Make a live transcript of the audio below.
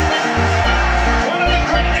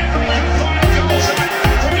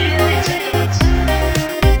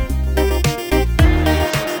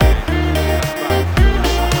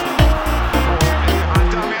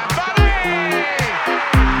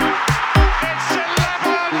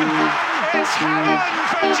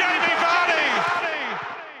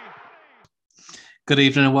Good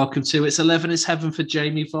evening and welcome to It's 11 is Heaven for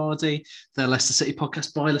Jamie Vardy, the Leicester City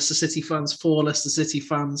podcast by Leicester City fans for Leicester City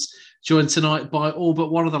fans. Joined tonight by all but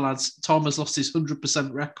one of the lads. Tom has lost his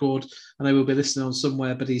 100% record. I know we'll be listening on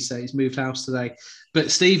somewhere, but he's moved house today.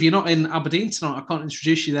 But Steve, you're not in Aberdeen tonight. I can't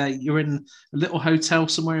introduce you there. You're in a little hotel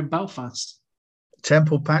somewhere in Belfast.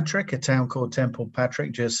 Temple Patrick, a town called Temple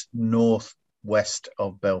Patrick, just northwest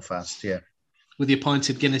of Belfast, yeah. With your pint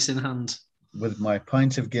of Guinness in hand. With my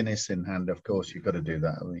pint of Guinness in hand, of course, you've got to do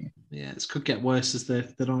that, haven't you? Yeah, it could get worse as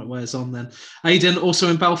the night wears on then. Aidan, also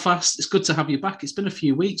in Belfast, it's good to have you back. It's been a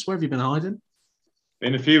few weeks. Where have you been hiding?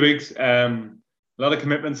 Been a few weeks. A lot of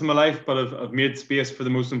commitments in my life, but I've made space for the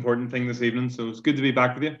most important thing this evening. So it's good to be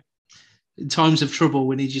back with you. In times of trouble,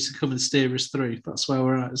 we need you to come and steer us through. That's where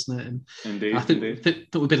we're at, isn't it? And indeed, I think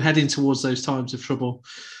that we've been heading towards those times of trouble.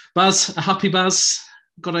 Baz, a happy Baz,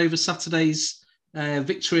 got over Saturday's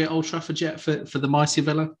victory at Old Trafford yet for the mighty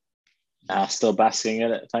Villa? Still basking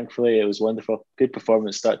in it. Thankfully, it was wonderful. Good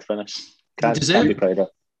performance, start to finish. Can't be proud of.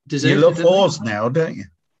 You love Hawes now, don't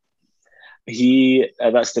you?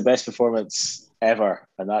 That's the best performance ever,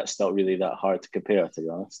 and that's not really that hard to compare, to be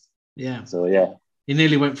honest. Yeah. So yeah, he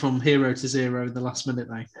nearly went from hero to zero in the last minute,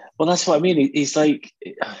 though. Well, that's what I mean. He's like,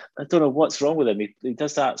 I don't know what's wrong with him. He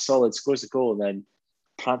does that solid, scores a goal, and then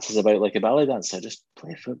prances about like a ballet dancer. Just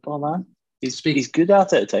play football, man. He's good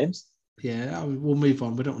at it at times. Yeah, we'll move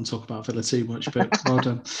on. We don't want to talk about Villa too much, but well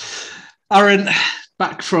done. Aaron,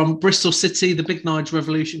 back from Bristol City. The Big Nige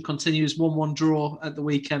revolution continues. 1-1 draw at the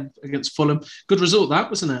weekend against Fulham. Good result that,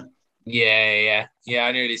 wasn't it? Yeah.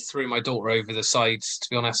 I nearly threw my daughter over the sides, to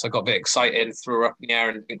be honest. I got a bit excited and threw her up in the air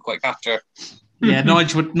and didn't quite catch her. Yeah,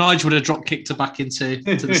 Nige would have drop kicked her back into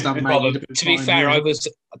the stand. Well, to be fair, I was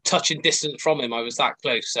touching distance from him. I was that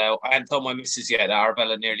close. So I hadn't told my missus yet that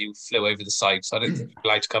Arabella nearly flew over the side. So I didn't think she'd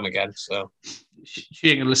like to come again. So she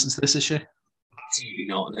ain't going to listen to this, is she? Absolutely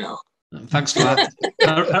not, no. Thanks for that.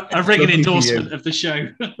 A ringing endorsement of the show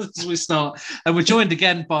as we start. And we're joined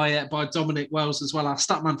again by Dominic Wells as well, our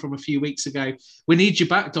statman from a few weeks ago. We need you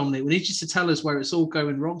back, Dominic. We need you to tell us where it's all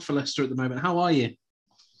going wrong for Leicester at the moment. How are you?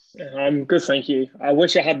 I'm good, thank you. I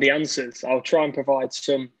wish I had the answers. I'll try and provide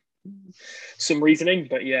some reasoning,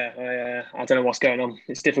 but yeah, I don't know what's going on.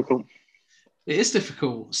 It's difficult. It is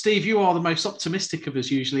difficult. Steve, you are the most optimistic of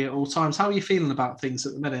us usually at all times. How are you feeling about things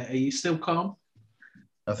at the minute? Are you still calm?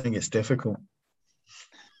 I think it's difficult.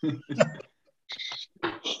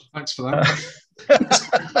 Thanks for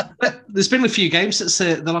that. There's been a few games since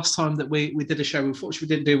the last time that we did a show. Unfortunately, we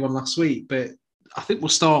didn't do one last week, but I think we'll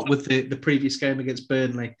start with the previous game against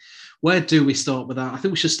Burnley. Where do we start with that? I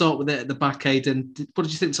think we should start with it at the back, Aidan. What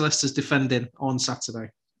did you think to Leicester's defending on Saturday?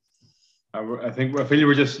 I feel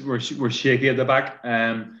we're shaky at the back.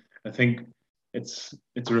 I think it's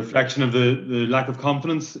a reflection of the lack of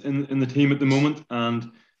confidence in the team at the moment.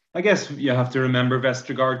 And I guess you have to remember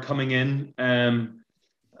Vestergaard coming into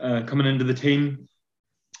the team.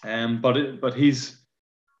 But he's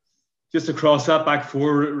just across that back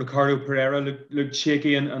four. Ricardo Pereira looked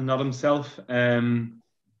shaky and not himself.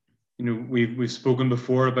 We've spoken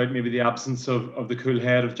before about maybe the absence of the cool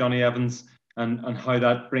head of Johnny Evans and how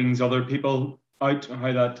that brings other people out,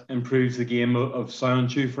 how that improves the game of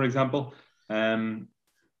Soyuncu, for example. I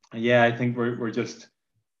think we're just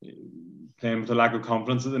playing with a lack of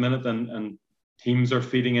confidence at the minute, and teams are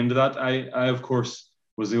feeding into that. I of course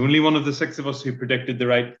was the only one of the six of us who predicted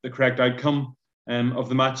the correct outcome of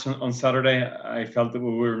the match on Saturday. I felt that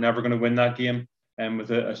we were never going to win that game,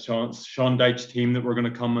 with a Sean Dyche team that were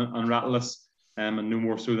going to come and rattle us, and no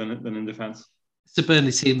more so than in defence. It's a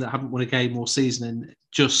Burnley team that haven't won a game all season and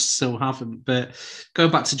just still haven't. But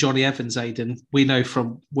going back to Johnny Evans, Aidan, we know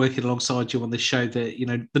from working alongside you on this show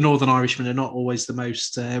that the Northern Irishmen are not always the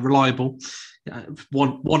most reliable.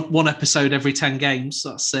 One episode every 10 games.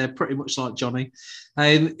 That's pretty much like Johnny.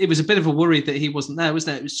 It was a bit of a worry that he wasn't there,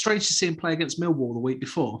 wasn't it? It was strange to see him play against Millwall the week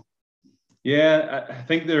before. Yeah, I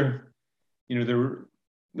think there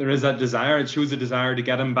is that desire. It shows a desire to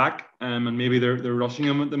get him back, and maybe they're rushing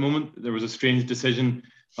him at the moment. There was a strange decision,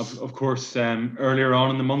 of course, earlier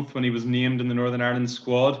on in the month when he was named in the Northern Ireland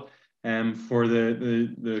squad for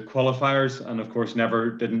the qualifiers, and of course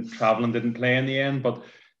didn't travel and didn't play in the end. But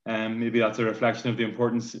maybe that's a reflection of the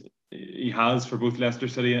importance he has for both Leicester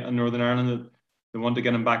City and Northern Ireland, that they want to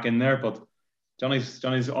get him back in there. But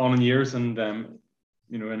Johnny's on in years, and an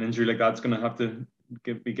injury like that's going to have to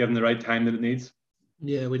be given the right time that it needs.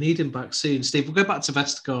 Yeah, we need him back soon. Steve, we'll go back to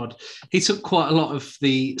Vestergaard. He took quite a lot of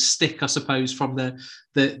the stick, I suppose, from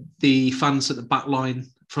the fans at the back line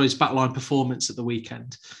for his backline performance at the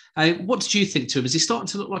weekend. What did you think to him? Is he starting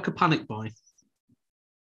to look like a panic buy?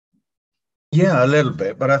 Yeah, a little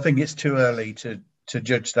bit, but I think it's too early to to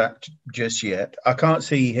judge that just yet. I can't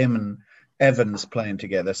see him and Evans playing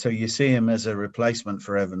together. So you see him as a replacement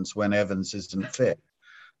for Evans when Evans isn't fit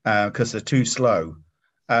because they're too slow.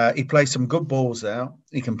 He plays some good balls out.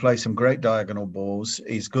 He can play some great diagonal balls.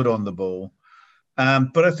 He's good on the ball.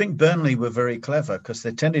 But I think Burnley were very clever because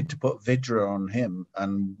they tended to put Vidra on him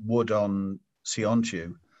and Wood on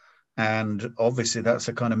Sionchu. And obviously that's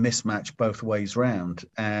a kind of mismatch both ways round.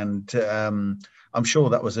 And I'm sure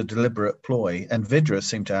that was a deliberate ploy. And Vidra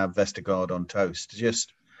seemed to have Vestergaard on toast.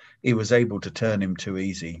 Just he was able to turn him too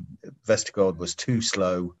easy. Vestergaard was too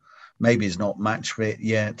slow. Maybe he's not match fit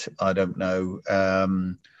yet. I don't know.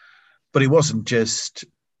 But it wasn't just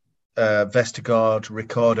Vestergaard.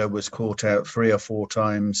 Ricardo was caught out 3 or 4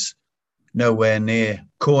 times, nowhere near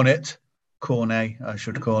Cornet, I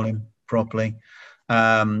should call him properly,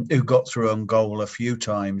 who got through on goal a few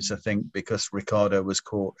times, I think, because Ricardo was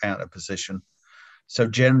caught out of position. So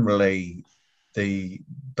generally, the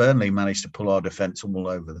Burnley managed to pull our defence all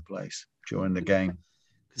over the place during the game.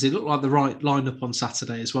 Because it looked like the right lineup on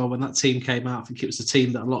Saturday as well. When that team came out, I think it was the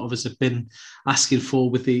team that a lot of us have been asking for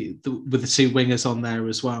with the 2 wingers on there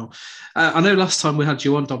as well. I know last time we had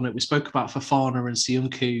you on, Dominic, we spoke about Fofana and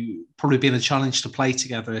Sionku probably being a challenge to play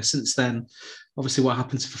together. Since then, obviously what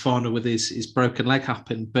happened to Fofana with his broken leg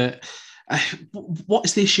happened. But what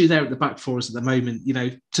is the issue there at the back for us at the moment? You know,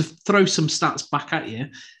 to throw some stats back at you,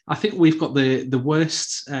 I think we've got the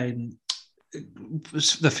worst...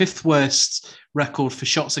 the 5th worst record for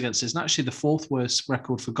shots against us, and actually the 4th worst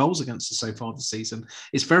record for goals against us so far this season.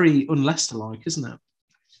 It's very un-Leicester-like, isn't it?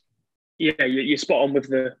 Yeah, you're spot on with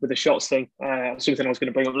the shots thing. Something I was going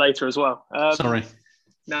to bring up later as well. Sorry.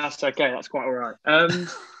 No, that's okay. That's quite all right.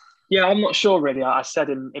 Yeah, I'm not sure really. I said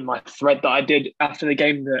in my thread that I did after the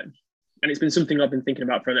game that, and it's been something I've been thinking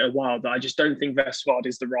about for a little while, that I just don't think Vestergaard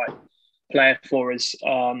is the right player for us.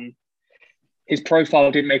 His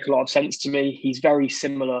profile didn't make a lot of sense to me. He's very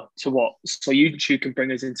similar to what Soyuncu can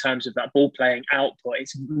bring us in terms of that ball playing output.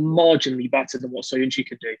 It's marginally better than what Soyuncu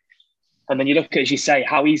can do. And then you look at, as you say,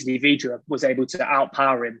 how easily Vidra was able to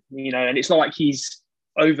outpower him. You know, and it's not like he's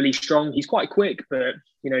overly strong. He's quite quick, but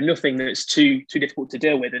you know, nothing that's too difficult to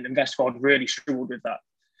deal with. And Vestergaard really struggled with that.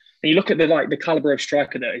 And you look at the caliber of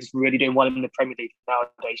striker that is really doing well in the Premier League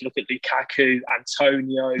nowadays. You look at Lukaku,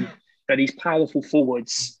 Antonio, these powerful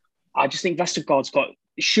forwards. I just think Vestergaard's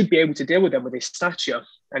should be able to deal with them with his stature,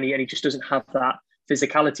 and he just doesn't have that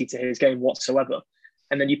physicality to his game whatsoever.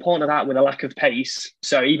 And then you partner that with a lack of pace.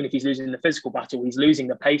 So even if he's losing the physical battle, he's losing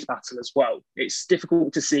the pace battle as well. It's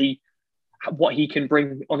difficult to see what he can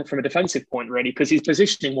bring on it from a defensive point, really, because his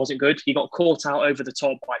positioning wasn't good. He got caught out over the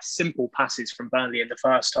top by simple passes from Burnley in the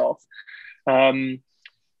first half.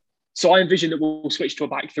 So I envision that we'll switch to a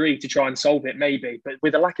back 3 to try and solve it, maybe. But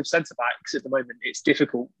with a lack of centre-backs at the moment, it's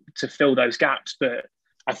difficult to fill those gaps. But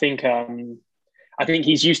I think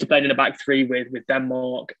he's used to playing in a back 3 with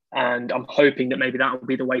Denmark, and I'm hoping that maybe that will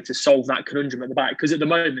be the way to solve that conundrum at the back, because at the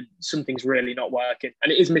moment, something's really not working. And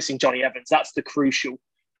it is missing Johnny Evans. That's the crucial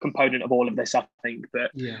component of all of this, I think.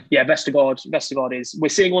 But yeah, Vestergaard is... We're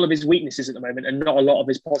seeing all of his weaknesses at the moment and not a lot of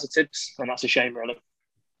his positives, and that's a shame, really.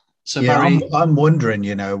 So yeah, I'm wondering,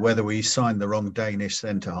 you know, whether we signed the wrong Danish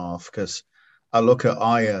centre half, because I look at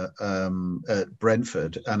Ayer at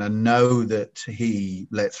Brentford, and I know that he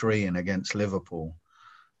let 3 in against Liverpool,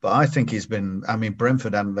 but I think he's been. I mean,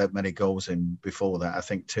 Brentford hadn't let many goals in before that. I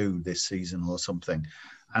think 2 this season or something,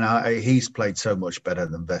 and he's played so much better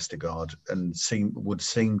than Vestergaard, and would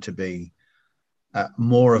seem to be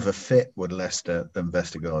more of a fit with Leicester than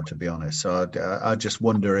Vestergaard, to be honest. So I just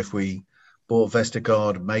wonder if we bought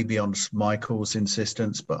Vestergaard maybe on Michael's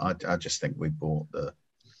insistence, but I just think we bought the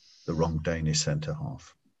wrong Danish centre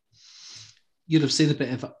half. You'd have seen a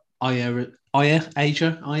bit of Ayer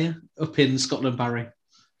up in Scotland, Barry,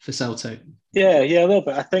 for Celtic. Yeah, a little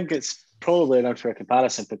bit. I think it's probably an unfair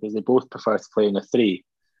comparison because they both prefer to play in a 3.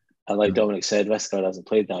 And like Dominic said, Vestergaard hasn't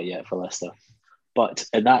played that yet for Leicester. But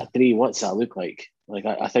in that 3, what's that look like? Like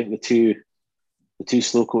I think the two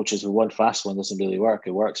slow coaches with one fast one doesn't really work.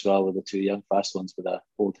 It works well with the 2 young fast ones with an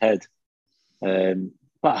old head.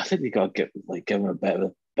 But I think they got to give him a bit of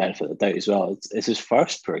a benefit of the doubt as well. It's his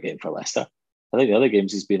first poor game for Leicester. I think the other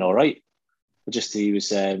games he's been all right. But just he was,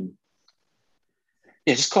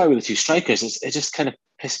 just quite with the 2 strikers. It just kind of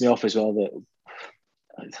pissed me off as well that,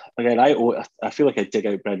 again, I feel like I dig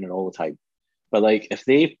out Brendan all the time. But like if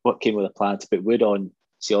they came with a plan to put Wood on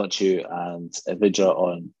Sionchu and Vidra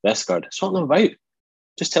on Vestergaard, swap them about.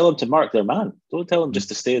 Just tell them to mark their man. Don't tell them just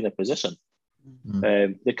to stay in their position.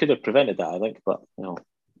 They could have prevented that, I think, but you know.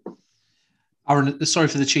 Aaron, sorry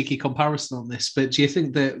for the cheeky comparison on this, but do you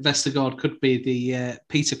think that Vestergaard could be the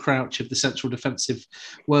Peter Crouch of the central defensive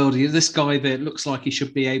world? This guy that looks like he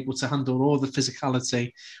should be able to handle all the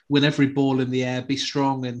physicality, win every ball in the air, be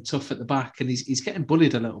strong and tough at the back, and he's getting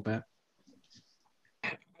bullied a little bit.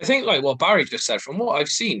 I think, like what Barry just said, from what I've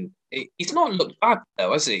seen, he's not looked bad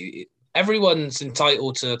though, has he? Everyone's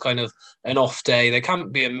entitled to kind of an off day. They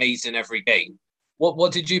can't be amazing every game.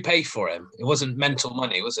 What did you pay for him? It wasn't mental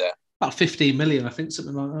money, was it? About 15 million, I think,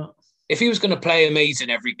 something like that. If he was going to play amazing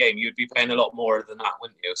every game, you'd be paying a lot more than that,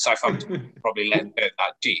 wouldn't you? Southampton probably let him go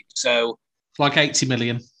that cheap. So, like 80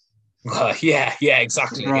 million. Yeah,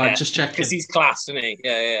 exactly. Right, yeah. just checking. Because he's class, isn't he?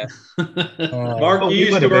 Yeah. Mark, you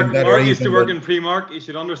used to work in pre-Mark. You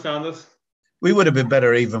should understand this. We would have been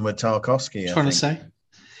better even with Tarkowski. Trying to say.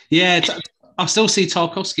 Yeah, I still see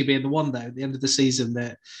Tarkowski being the one, though, at the end of the season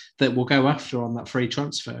that we'll go after on that free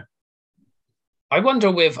transfer. I wonder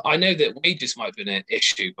I know that wages might have been an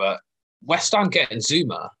issue, but West Ham getting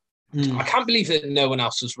Zuma, I can't believe that no one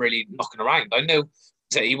else was really knocking around. I know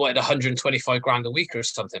that he wanted 125 grand a week or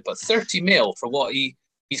something, but 30 mil for what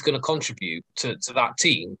he's going to contribute to that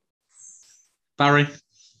team. Barry?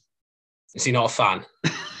 Is he not a fan?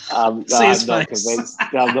 I'm not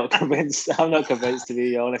convinced. I'm not convinced, to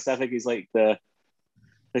be honest. I think he's like the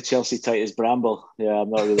Chelsea Titus Bramble. Yeah, I'm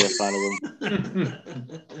not really a fan of him.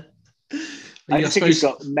 I think he's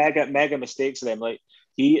got mega mistakes with him. Like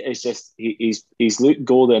he's Luke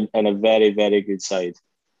Golden in a very, very good side,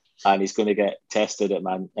 and he's going to get tested at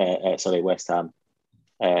West Ham.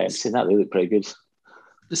 Saying that, they look pretty good.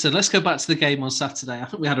 Listen, let's go back to the game on Saturday. I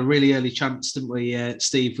think we had a really early chance, didn't we,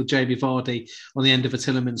 Steve, with Jamie Vardy on the end of a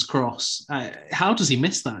Tielemans cross. How does he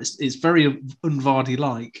miss that? It's very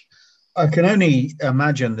un-Vardy-like. I can only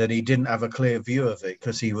imagine that he didn't have a clear view of it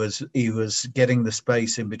because he was getting the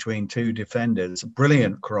space in between two defenders.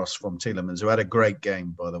 Brilliant cross from Tielemans, who had a great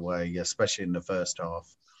game, by the way, especially in the first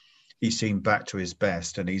half. He seemed back to his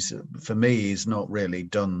best, and he's not really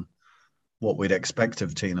done what we'd expect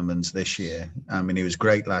of Tielemans this year. I mean, he was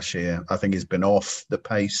great last year. I think he's been off the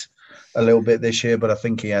pace a little bit this year, but I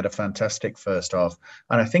think he had a fantastic first half.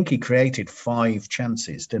 And I think he created 5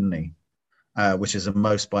 chances, didn't he? Which is the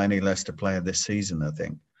most by any Leicester player this season, I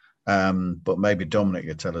think. But maybe Dominic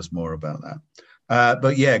could tell us more about that.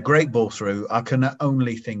 But yeah, great ball through. I can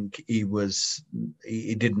only think he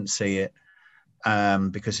didn't see it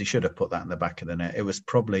because he should have put that in the back of the net. It was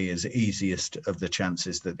probably his easiest of the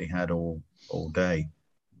chances that he had all day.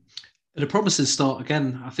 And a promising start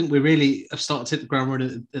again. I think we really have started to hit the ground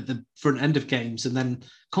running at the front end of games, and then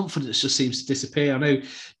confidence just seems to disappear. I know,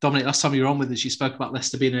 Dominic, last time you were on with us, you spoke about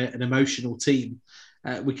Leicester being an emotional team.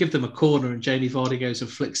 We give them a corner and Jamie Vardy goes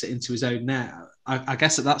and flicks it into his own net. I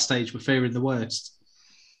guess at that stage we're fearing the worst.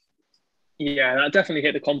 Yeah, that definitely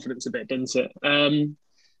hit the confidence a bit, didn't it? And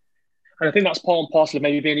I think that's part and parcel of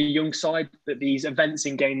maybe being a young side, that these events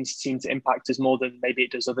in games seem to impact us more than maybe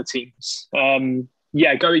it does other teams.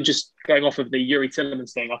 Yeah, going off of the Yuri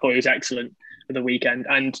Tielemans thing, I thought he was excellent for the weekend.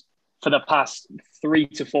 And for the past 3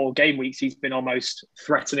 to 4 game weeks, he's been our most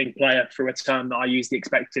threatening player, through a term that I use, the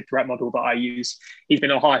expected threat model that I use. He's been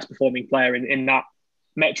our highest performing player in that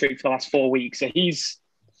metric for the last 4 weeks. So he's,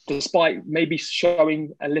 despite maybe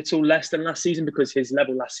showing a little less than last season, because his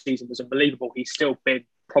level last season was unbelievable, he's still been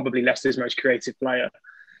probably Leicester's most creative player.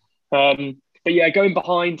 But yeah, going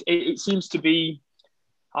behind, it seems to be,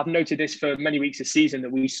 I've noted this for many weeks this season,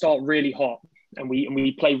 that we start really hot and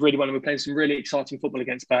we play really well, and we're playing some really exciting football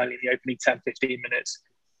against Burnley in the opening 10, 15 minutes.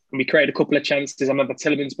 And we created a couple of chances. I remember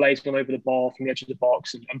Tielemans blazed one over the bar from the edge of the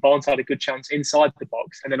box, and Barnes had a good chance inside the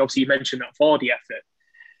box. And then obviously you mentioned that Vardy effort.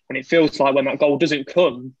 And it feels like when that goal doesn't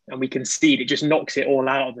come and we concede, it just knocks it all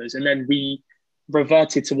out of us. And then we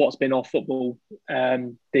reverted to what's been our football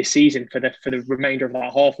this season for the remainder of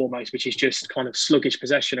that half almost, which is just kind of sluggish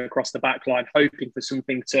possession across the back line, hoping for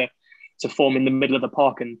something to form in the middle of the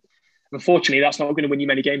park. And unfortunately, that's not going to win you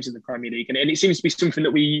many games in the Premier League. And it seems to be something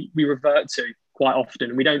that we revert to quite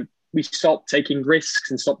often. We stop taking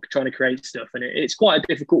risks and stop trying to create stuff. And it's quite a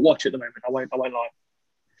difficult watch at the moment. I won't lie.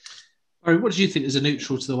 Barry, what did you think as a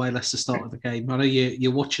neutral to the way Leicester started the game? I know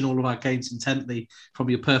you're watching all of our games intently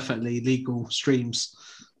from your perfectly legal streams.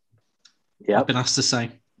 Yeah, I've been asked to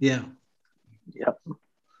say. Yeah. Yep.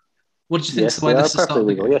 What did you think of the way Leicester started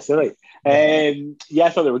the game? Yes, you're right. Yeah, I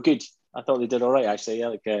thought they were good. I thought they did all right, actually. Yeah,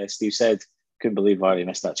 like Steve said, couldn't believe Vardy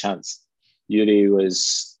missed that chance. Yuri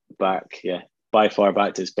was back, by far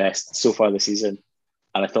back to his best so far this season.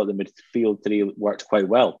 And I thought the midfield three worked quite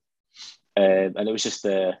well. And it was just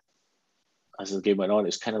as the game went on, it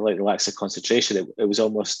was kind of like the lack of concentration. It was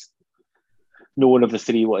almost no one of the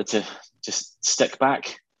three wanted to just stick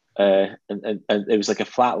back. and it was like a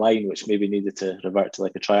flat line, which maybe needed to revert to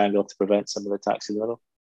like a triangle to prevent some of the attacks in the middle.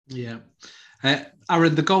 Yeah.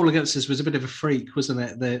 Aaron, the goal against us was a bit of a freak, wasn't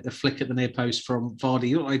it? The flick at the near post from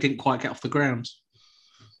Vardy. I didn't quite get off the ground.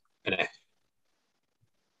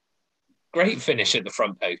 Great finish at the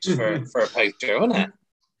front post for a poacher, wasn't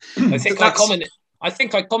it? I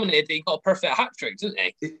think I commented that he got a perfect hat-trick, didn't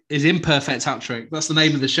he? His imperfect hat-trick. That's the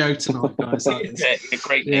name of the show tonight, guys. A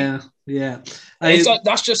great name. Yeah.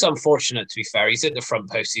 That's just unfortunate, to be fair. He's at the front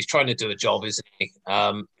post. He's trying to do a job, isn't he?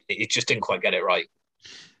 He just didn't quite get it right.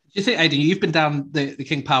 Do you think, Aidan, you've been down the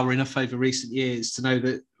King Power enough over recent years to know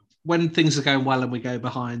that when things are going well and we go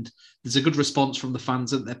behind, there's a good response from the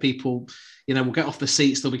fans, isn't there? People, will get off the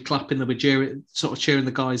seats, they'll be clapping, they'll be cheering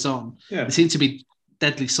the guys on. Yeah. There seemed to be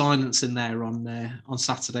deadly silence in there on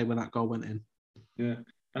Saturday when that goal went in. Yeah,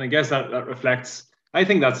 and I guess that reflects, I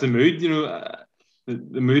think that's the mood,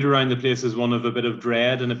 the mood around the place is one of a bit of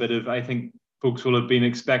dread and a bit of, I think folks will have been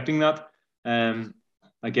expecting that.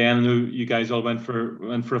 Again, I know you guys all went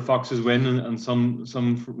for a Foxes win and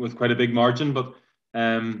some with quite a big margin, but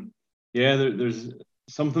there's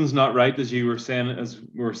something's not right, as we were saying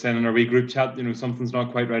in our wee group chat. Something's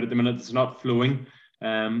not quite right at the minute. It's not flowing,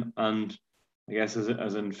 and I guess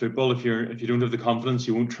as in football, if you don't have the confidence,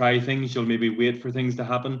 you won't try things. You'll maybe wait for things to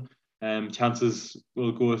happen. Chances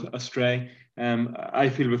will go astray. I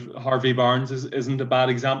feel with Harvey Barnes isn't a bad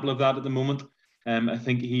example of that at the moment. I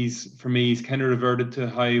think he's kind of reverted to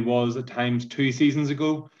how he was at times 2 seasons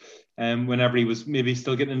ago, whenever he was maybe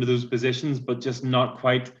still getting into those positions, but just not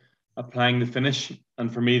quite applying the finish.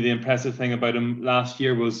 And for me, the impressive thing about him last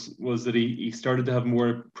year was that he started to have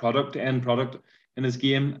more end product in his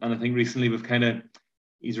game. And I think recently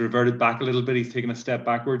he's reverted back a little bit. He's taken a step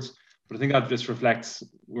backwards. But I think that just reflects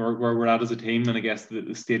where we're at as a team. And I guess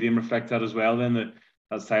the stadium reflects that as well. Then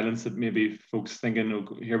that silence that maybe folks thinking,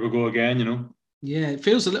 oh, here we go again, Yeah, it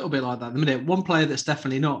feels a little bit like that at the minute. One player that's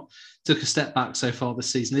definitely not took a step back so far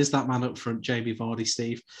this season is that man up front, Jamie Vardy,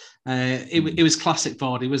 Steve. It was classic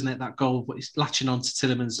Vardy, wasn't it? That goal, latching on to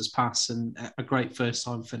Tielemans' pass and a great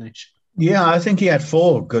first-time finish. Yeah, I think he had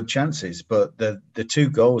 4 good chances, but the 2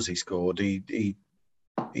 goals he scored, he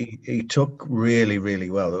took really, really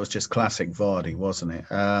well. It was just classic Vardy, wasn't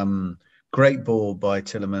it? Great ball by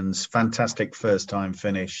Tielemans, fantastic first-time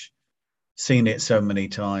finish. Seen it so many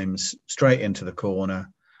times, straight into the corner.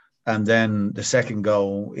 And then the second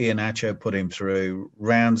goal, Iheanacho put him through,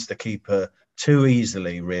 rounds the keeper too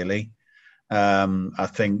easily, really. I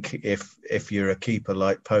think if you're a keeper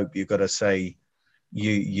like Pope, you've got to say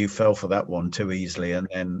you fell for that one too easily, and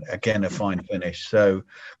then again a fine finish. So,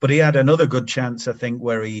 but he had another good chance, I think,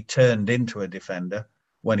 where he turned into a defender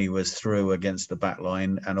when he was through against the back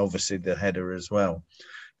line, and obviously the header as well.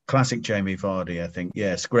 Classic Jamie Vardy, I think.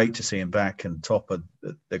 Yeah, it's great to see him back and top of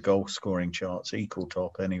the goal scoring charts, equal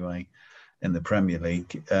top anyway, in the Premier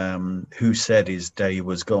League. Who said his day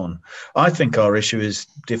was gone? I think our issue is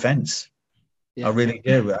defence. Yeah. I really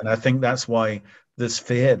do. And I think that's why there's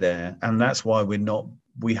fear there. And that's why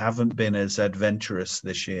we haven't been as adventurous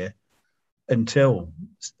this year until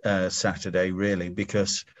Saturday, really,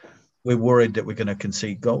 because we're worried that we're going to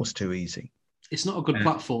concede goals too easy. It's not a good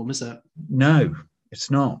platform, is it? No. It's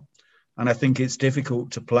not. And I think it's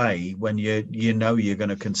difficult to play when you know you're going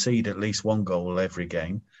to concede at least 1 goal every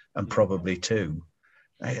game and probably 2.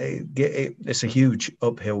 It's a huge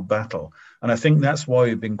uphill battle. And I think that's why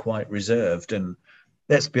we've been quite reserved. And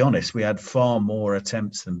let's be honest, we had far more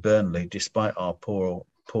attempts than Burnley, despite our poor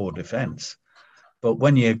defence. But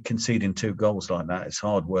when you're conceding 2 goals like that, it's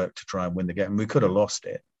hard work to try and win the game. We could have lost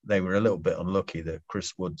it. They were a little bit unlucky that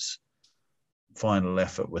Chris Wood's final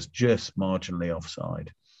effort was just marginally offside.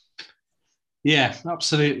 Yeah,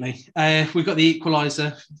 absolutely. We've got the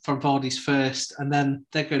equaliser from Vardy's first, and then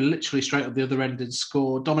they go literally straight up the other end and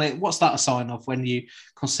score. Dominic, what's that a sign of when you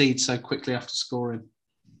concede so quickly after scoring?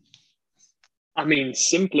 I mean,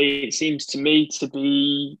 simply, it seems to me to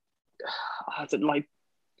be like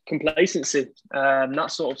complacency,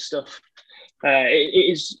 that sort of stuff.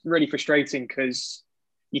 It is really frustrating because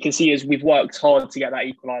you can see as we've worked hard to get that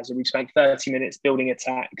equaliser, we've spent 30 minutes building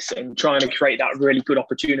attacks and trying to create that really good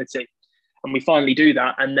opportunity. And we finally do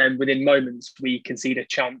that. And then within moments, we concede a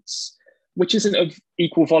chance, which isn't of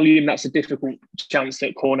equal volume. That's a difficult chance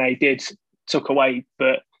that Cornet took away.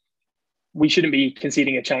 But we shouldn't be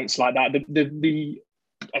conceding a chance like that. The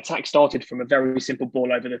attack started from a very simple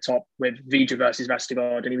ball over the top with Vidra versus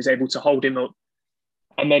Vestergaard, and he was able to hold him up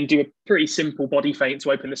and then do a pretty simple body feint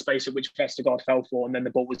to open the space at which Vestergaard fell for, and then the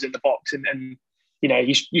ball was in the box. And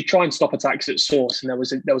you try and stop attacks at source, and there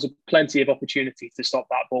was a plenty of opportunity to stop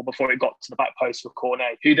that ball before it got to the back post for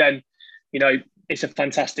Cornet, who then, it's a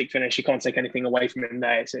fantastic finish. You can't take anything away from him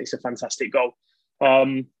there. It's a fantastic goal.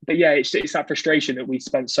 But yeah, it's that frustration that we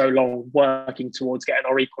spent so long working towards getting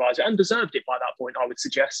our equaliser, and deserved it by that point, I would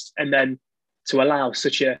suggest. And then to allow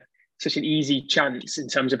such an easy chance in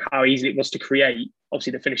terms of how easy it was to create.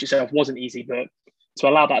 Obviously, the finish itself wasn't easy, but to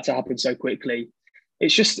allow that to happen so quickly,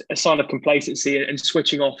 it's just a sign of complacency and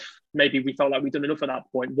switching off. Maybe we felt like we'd done enough at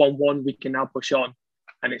that point. 1-1, we can now push on.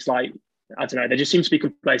 And it's like, I don't know, there just seems to be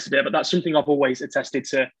complacent there. But that's something I've always attested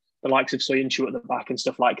to the likes of Soyuncu at the back and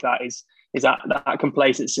stuff like that, is that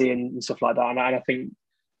complacency and stuff like that. And I think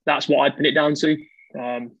that's what I'd pin it down to.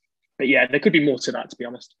 But yeah, there could be more to that, to be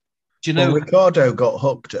honest. Do you know, well, Ricardo got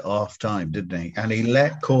hooked at half time, didn't he? And he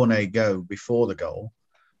let Cornet go before the goal.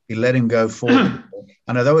 He let him go for the goal.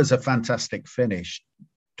 And although it was a fantastic finish,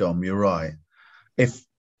 Dom, you're right.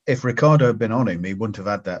 If Ricardo had been on him, he wouldn't have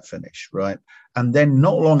had that finish, right? And then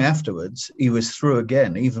not long afterwards, he was through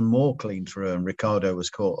again, even more clean through, and Ricardo was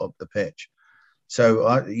caught up the pitch.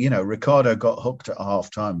 So, Ricardo got hooked at half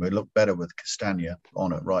time. We looked better with Castagna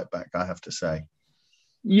on at right back, I have to say.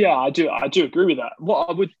 Yeah, I do agree with that. What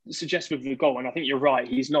I would suggest with the goal, and I think you're right,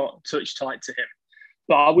 he's not touch tight to him.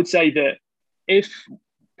 But I would say that if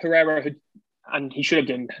Pereira had, and he should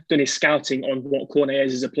have done his scouting on what Cornet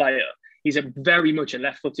is as a player, he's very much a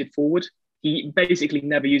left-footed forward. He basically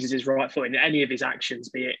never uses his right foot in any of his actions,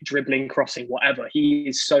 be it dribbling, crossing, whatever. He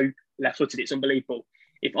is so left-footed, it's unbelievable.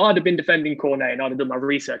 If I'd have been defending Cornet and I'd have done my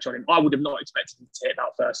research on him, I would have not expected him to hit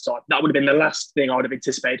that first time. That would have been the last thing I would have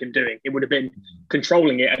anticipated him doing. It would have been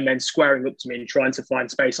controlling it and then squaring up to me and trying to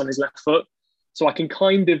find space on his left foot. So I can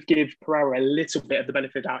kind of give Pereira a little bit of the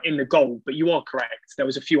benefit out in the goal, but you are correct. There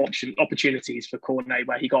was a few opportunities for Cornet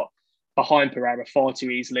where he got behind Pereira far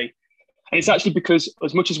too easily. And it's actually because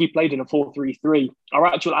as much as we played in a 4-3-3, our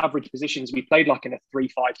actual average positions, we played like in a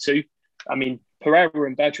 3-5-2. I mean, Pereira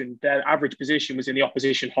and Bertrand, their average position was in the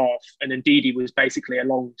opposition half, and indeed he was basically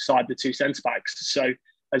alongside the two centre-backs. So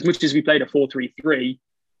as much as we played a 4-3-3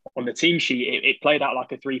 on the team sheet, it played out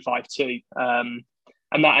like a 3-5-2.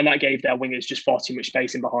 And that gave their wingers just far too much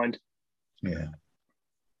space in behind. Yeah.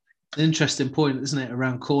 An interesting point, isn't it,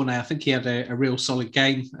 around Cornet? I think he had a real solid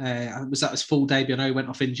game. Was that his full debut? I know he went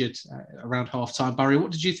off injured around half-time. Barry,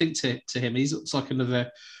 what did you think to him? He looks like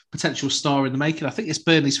another potential star in the making. I think it's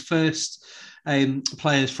Burnley's first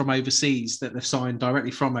players from overseas that they've signed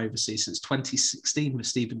directly from overseas since 2016 with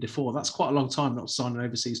Stephen Defoe. That's quite a long time not to sign an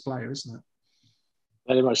overseas player, isn't it?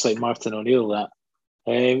 Very much like Martin O'Neill, that.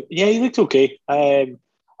 Yeah, he looked okay. I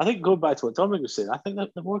think going back to what Dominic was saying, I think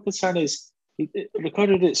that the more concern is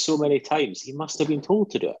Ricardo did it so many times, he must have been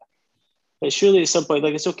told to do it. But surely at some point,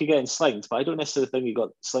 like, it's okay getting slinged, but I don't necessarily think he got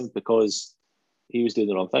slinged because he was doing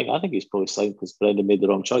the wrong thing. I think he's probably slinged because Brendan made the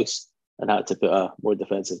wrong choice and had to put a more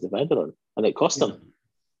defensive defender on, and it cost him.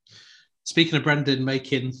 Speaking of Brendan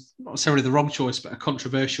making not necessarily the wrong choice, but a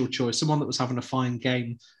controversial choice, someone that was having a fine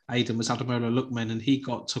game, Aidan, was Ademola Lookman, and he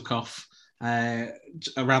got took off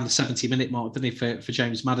around the 70-minute mark, didn't he, for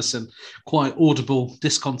James Maddison? Quite audible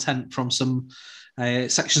discontent from some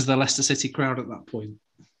sections of the Leicester City crowd at that point.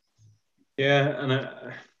 Yeah, and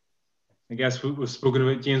I guess we've spoken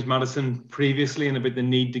about James Maddison previously and about the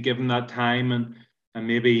need to give him that time, and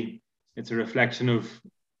maybe it's a reflection of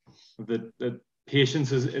that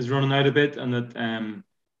patience is running out a bit, and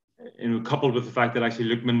that coupled with the fact that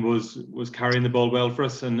actually Lookman was carrying the ball well for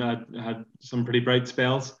us and had some pretty bright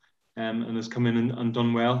spells. And has come in and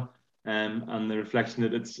done well, and the reflection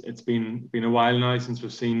that it's been a while now since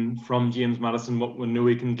we've seen from James Maddison what we know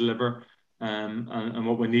he can deliver, and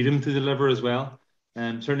what we need him to deliver as well.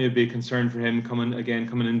 Certainly it'd be a concern for him coming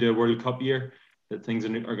into a World Cup year, that things are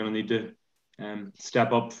going to need to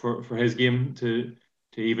step up for his game to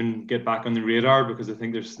even get back on the radar, because I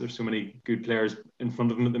think there's so many good players in front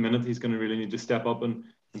of him at the minute. He's going to really need to step up and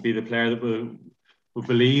be the player that we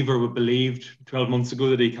believed 12 months ago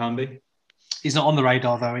that he can be. He's not on the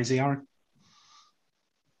radar though, is he, Aaron?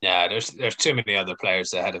 Yeah, there's too many other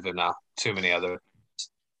players ahead of him now. Too many other.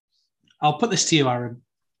 I'll put this to you, Aaron.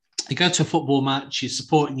 You go to a football match, you're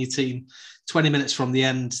supporting your team. 20 minutes from the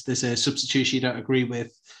end, there's a substitution you don't agree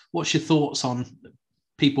with. What's your thoughts on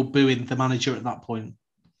people booing the manager at that point?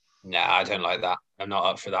 Nah, I don't like that. I'm not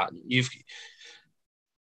up for that.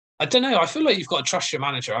 I don't know. I feel like you've got to trust your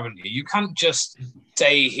manager, haven't you? You can't just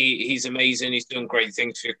say he's amazing, he's doing great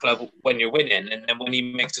things for your club when you're winning, and then when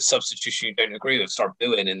he makes a substitution you don't agree with, start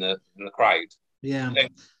booing in the crowd. Yeah,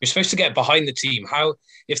 you're supposed to get behind the team. How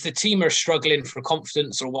if the team are struggling for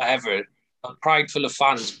confidence or whatever, a crowd full of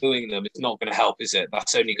fans booing them is not going to help, is it?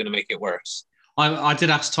 That's only going to make it worse. I did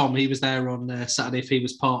ask Tom. He was there on Saturday if he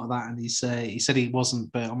was part of that, and he said he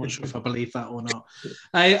wasn't, but I'm not sure if I believe that or not.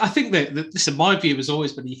 I think that listen, my view has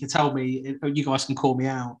always been. You can tell me, you guys can call me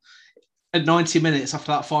out. At 90 minutes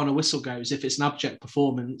after that final whistle goes, if it's an abject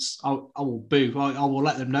performance, I will boo. I will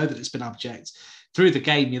let them know that it's been abject. Through the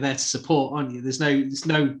game, you're there to support, aren't you? There's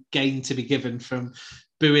no gain to be given from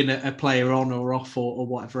booing a player on or off or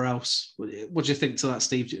whatever else. What do you think to that,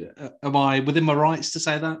 Steve? Am I within my rights to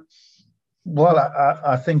say that? Well,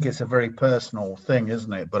 I think it's a very personal thing,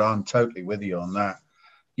 isn't it? But I'm totally with you on that.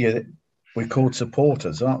 Yeah, we're called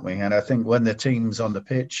supporters, aren't we? And I think when the team's on the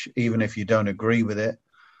pitch, even if you don't agree with it,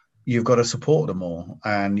 you've got to support them all.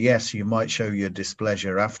 And yes, you might show your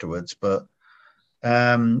displeasure afterwards, but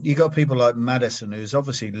you got people like Maddison, who's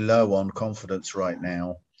obviously low on confidence right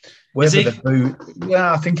now. Whether the boo,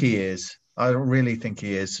 yeah, I think he is. I really think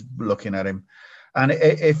he is. Looking at him, and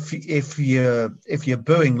if you're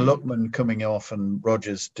booing Lookman coming off and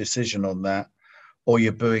Rodgers' decision on that, or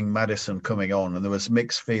you're booing Maddison coming on, and there was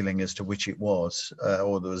mixed feeling as to which it was,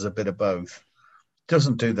 or there was a bit of both,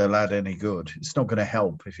 doesn't do the lad any good. It's not going to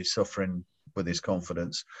help if he's suffering with his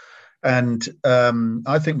confidence. And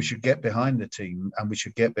I think we should get behind the team, and we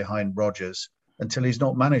should get behind Rodgers until he's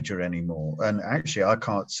not manager anymore. And actually, I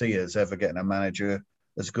can't see us ever getting a manager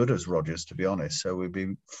as good as Rodgers, to be honest. So we'd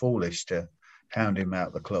be foolish to hound him out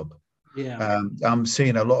of the club. Yeah, I'm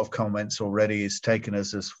seeing a lot of comments already. He's taken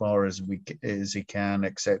us as far as he can,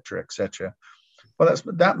 etc., etc. Well,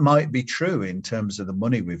 that might be true in terms of the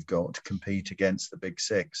money we've got to compete against the big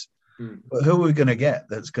six. But who are we going to get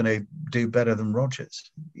that's going to do better than Rodgers?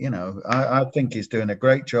 You know, I think he's doing a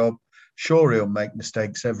great job. Sure, he'll make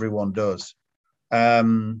mistakes. Everyone does.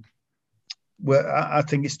 Well, I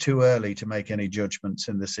think it's too early to make any judgments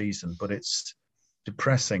in the season, but it's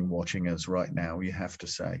depressing watching us right now, you have to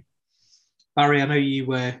say. Barry, I know you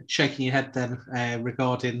were shaking your head then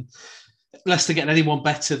regarding Leicester getting anyone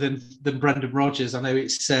better than Brendan Rodgers. I know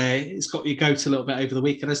it's got your goat a little bit over the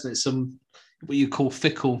weekend, isn't it? Some what you call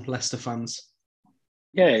fickle Leicester fans.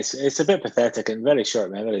 Yeah, it's a bit pathetic and very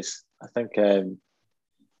short memories. I think.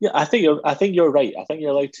 I think you're right. I think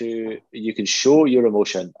you're allowed to. You can show your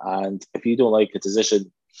emotion, and if you don't like the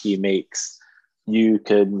decision he makes, you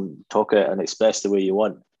can talk it and express the way you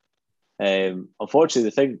want. Unfortunately,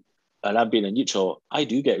 the thing, and I've been a neutral, I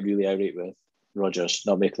do get really irate with Rodgers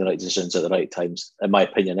not making the right decisions at the right times, in my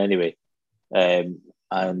opinion, anyway. And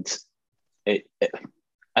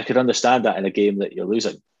I could understand that in a game that you're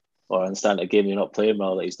losing, or understand a game you're not playing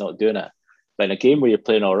well that he's not doing it. But in a game where you're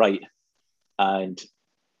playing all right, and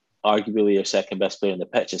arguably your second best player on the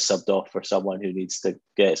pitch is subbed off for someone who needs to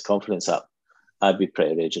get his confidence up, I'd be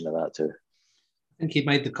pretty raging at that too. I think he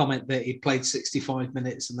made the comment that he played 65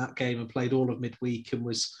 minutes in that game and played all of midweek and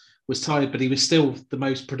was tired, but he was still the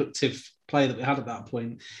most productive player that we had at that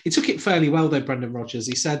point. He took it fairly well though, Brendan Rodgers.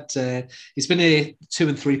 He said he's been here 2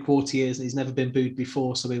 3/4 years and he's never been booed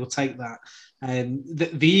before, so he will take that.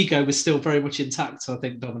 The ego was still very much intact, I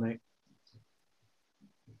think, Dominic.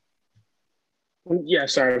 Yeah,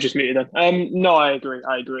 sorry, I was just muted then. No, I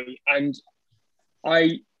agree. And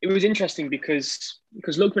it was interesting because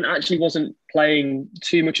Lookman actually wasn't playing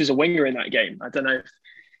too much as a winger in that game. I don't know if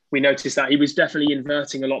we noticed that. He was definitely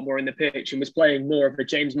inverting a lot more in the pitch and was playing more of a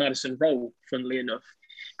James Maddison role, funnily enough.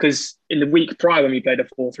 Because in the week prior when we played a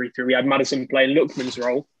 4-3-3, we had Maddison playing Lookman's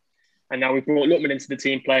role. And now we've brought Lookman into the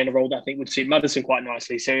team playing a role that I think would suit Maddison quite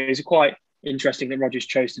nicely. So it was quite interesting that Rodgers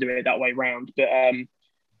chose to do it that way round. But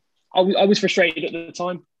I was frustrated at the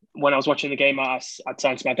time. When I was watching the game, I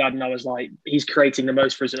turned to my dad and I was like, he's creating the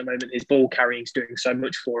most for us at the moment. His ball carrying is doing so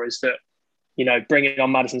much for us that, you know, bringing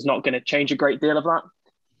on Maddison's not going to change a great deal of that.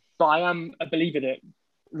 But I am a believer that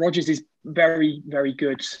Rodgers is very, very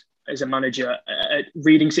good as a manager at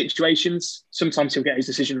reading situations. Sometimes he'll get his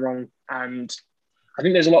decision wrong. And I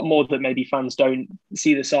think there's a lot more that maybe fans don't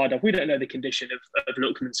see the side of. We don't know the condition of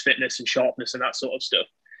Lookman's fitness and sharpness and that sort of stuff.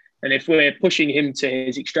 And if we're pushing him to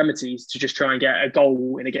his extremities to just try and get a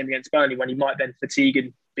goal in a game against Burnley when he might then fatigue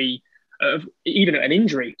and be even an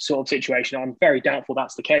injury sort of situation, I'm very doubtful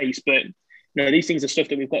that's the case. But you know, these things are stuff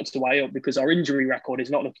that we've got to weigh up because our injury record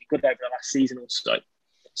is not looking good over the last season or so.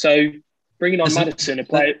 So bringing on Maddison, a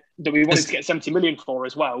player that we wanted to get 70 million for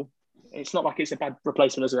as well, it's not like it's a bad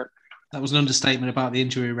replacement, is it? That was an understatement about the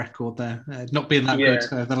injury record there, not being that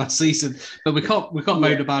good the last season. But we can't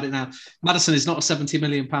moan about it now. Maddison is not a £70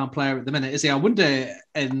 million player at the minute, is he? I wonder,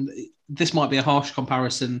 and this might be a harsh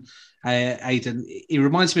comparison, Aidan. He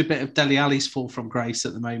reminds me a bit of Dele Alli's fall from grace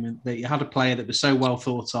at the moment. That you had a player that was so well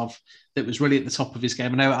thought of, that was really at the top of his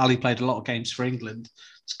game. I know Ali played a lot of games for England.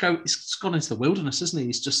 He's gone into the wilderness, isn't he?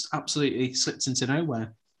 He's just absolutely slipped into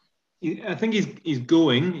nowhere. I think he's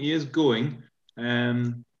going. He is going. I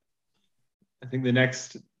think the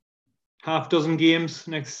next half dozen games,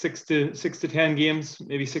 next 6 to 10 games,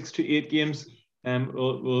 maybe 6 to 8 games,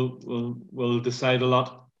 will decide a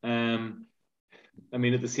lot. I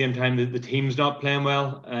mean, at the same time, the team's not playing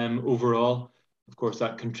well overall. Of course,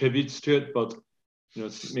 that contributes to it, but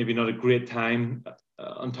it's maybe not a great time.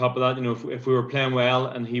 On top of that, if we were playing well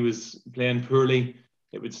and he was playing poorly,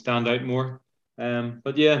 it would stand out more.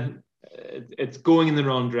 But yeah, it's going in the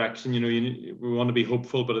wrong direction. We want to be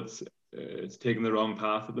hopeful, but it's taking the wrong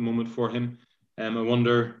path at the moment for him. I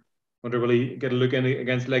wonder will he get a look in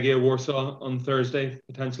against Legia Warsaw on Thursday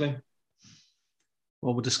potentially?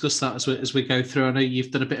 Well, we'll discuss that as we go through. I know you've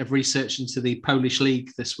done a bit of research into the Polish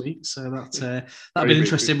league this week, so that'll be an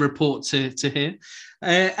interesting report to hear.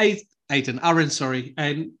 Aaron, sorry.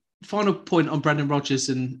 Final point on Brendan Rodgers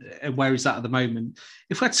and where he's at the moment.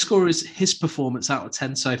 If we had to score his performance out of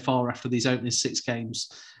 10 so far after these opening 6 games,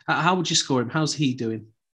 how would you score him? How's he doing?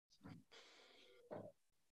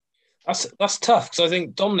 That's tough, because I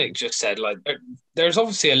think Dominic just said, like, there's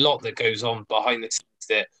obviously a lot that goes on behind the scenes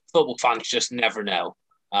that football fans just never know.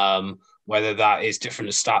 Whether that is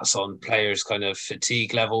different stats on players' kind of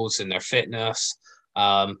fatigue levels and their fitness.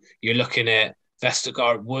 You're looking at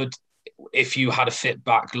Vestergaard if you had a fit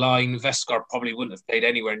back line, Vestergaard probably wouldn't have played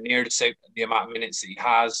anywhere near the amount of minutes that he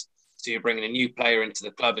has. So you're bringing a new player into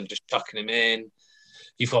the club and just chucking him in.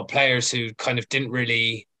 You've got players who kind of didn't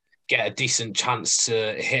really get a decent chance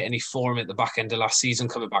to hit any form at the back end of last season,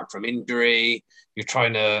 coming back from injury. You're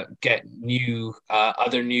trying to get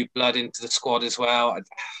other new blood into the squad as well. I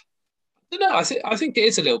don't know. I think it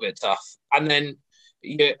is a little bit tough. And then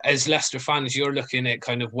as Leicester fans, you're looking at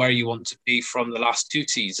kind of where you want to be from the last 2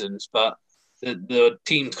 seasons, but the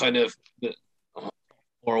team kind of,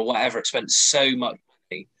 or whatever, spent so much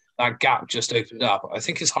money, that gap just opened up. I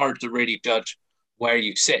think it's hard to really judge where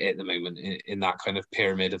you sit at the moment in that kind of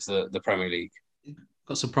pyramid of the Premier League.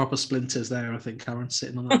 Got some proper splinters there, I think, Karen,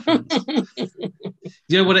 sitting on that fence.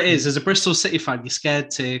 You know what it is? As a Bristol City fan, you're scared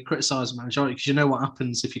to criticise a manager because you know what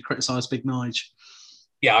happens if you criticise Big Nige.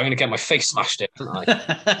 Yeah, I'm going to get my face smashed in, aren't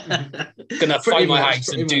I? Going to find my house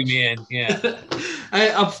and do me in. Yeah.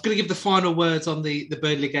 I'm going to give the final words on the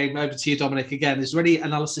Burnley game over to you, Dominic. Again, is there any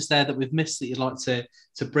analysis there that we've missed that you'd like to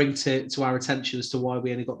bring to our attention as to why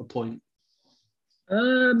we only got the point?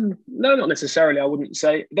 No, not necessarily, I wouldn't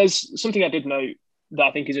say. There's something I did note that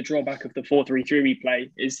I think is a drawback of the 4-3-3 we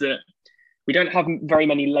play, is that we don't have very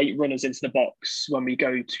many late runners into the box when we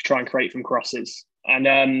go to try and create from crosses.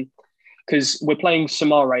 And because we're playing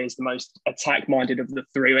Samare as the most attack-minded of the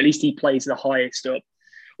 3, or at least he plays the highest up,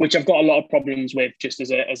 which I've got a lot of problems with just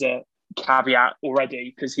as a caveat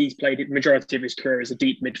already, because he's played the majority of his career as a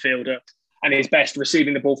deep midfielder and is best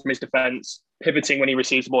receiving the ball from his defence, pivoting when he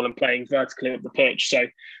receives the ball and playing vertically up the pitch. So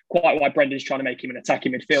quite why Brendan's trying to make him an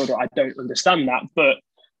attacking midfielder, I don't understand that. But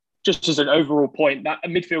just as an overall point, that a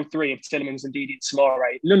midfield 3 of Tielemans and Didi and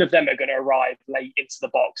Samare, none of them are going to arrive late into the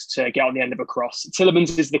box to get on the end of a cross.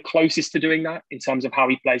 Tielemans is the closest to doing that in terms of how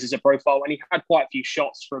he plays as a profile, and he had quite a few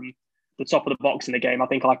shots from the top of the box in the game. I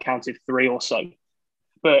think I counted 3 or so.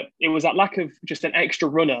 But it was that lack of just an extra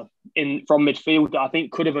runner from midfield that I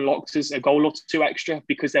think could have unlocked us a goal or 2 extra,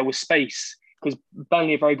 because there was space. Because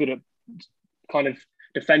Burnley are very good at kind of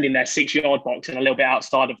defending their 6-yard box and a little bit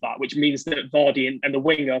outside of that, which means that Vardy and the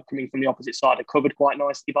winger coming from the opposite side are covered quite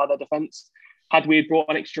nicely by their defence. Had we brought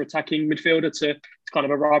an extra attacking midfielder to kind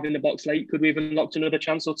of arrive in the box late, could we have unlocked another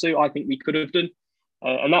chance or 2? I think we could have done.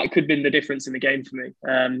 And that could have been the difference in the game for me.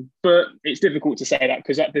 But it's difficult to say that,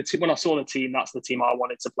 because when I saw the team, that's the team I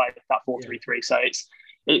wanted to play, that 4-3-3. So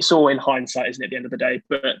it's all in hindsight, isn't it, at the end of the day?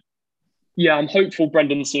 But yeah, I'm hopeful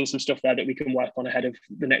Brendan's seeing some stuff there that we can work on ahead of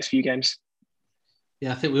the next few games.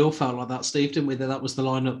 Yeah, I think we all felt like that, Steve, didn't we? That was the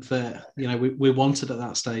lineup that we wanted at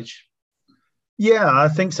that stage. Yeah, I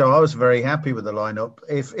think so. I was very happy with the lineup.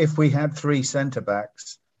 If we had 3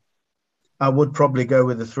 centre-backs, I would probably go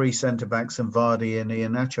with the 3 centre-backs and Vardy and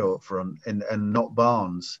Iheanacho up front and not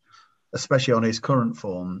Barnes, especially on his current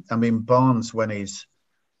form. I mean, Barnes, when he's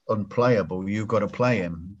unplayable, you've got to play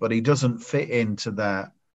him. But he doesn't fit into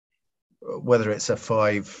that, whether it's a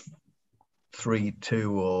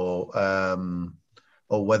 5-3-2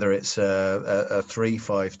 or whether it's a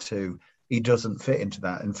 3-5-2. He doesn't fit into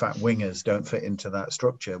that. In fact, wingers don't fit into that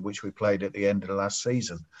structure, which we played at the end of the last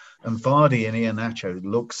season. And Vardy and Iheanacho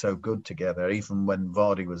look so good together, even when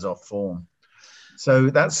Vardy was off form. So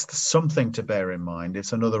that's something to bear in mind.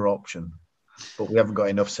 It's another option. But we haven't got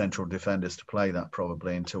enough central defenders to play that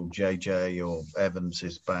probably until JJ or Evans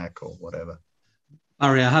is back or whatever.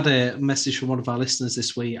 Barry, I had a message from one of our listeners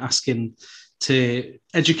this week asking to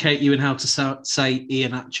educate you in how to say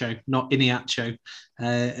Iheanacho, not Iniacho,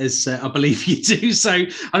 as I believe you do. So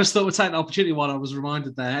I just thought we'd take the opportunity while I was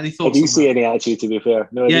reminded there. Any thoughts? I do say Iniacho, to be fair.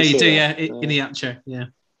 No, yeah, you do. Yeah, Iniacho. Yeah.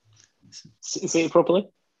 Say it properly.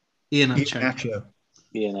 Iheanacho.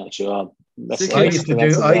 Iheanacho. I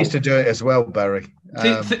used to do it as well, Barry.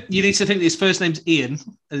 You need to think that his first name's Ian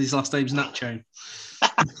and his last name's Nacho.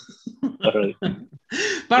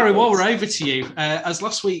 Barry, while we're over to you, as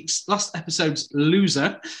last episode's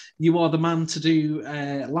loser, you are the man to do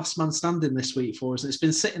last man standing this week for us. And it's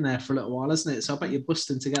been sitting there for a little while, hasn't it? So I bet you're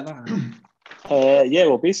busting to get that out. Yeah,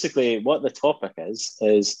 well, basically what the topic is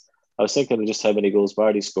I was thinking of just how many goals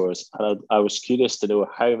Vardy scores. And I was curious to know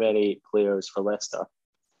how many players for Leicester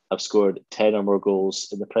have scored 10 or more goals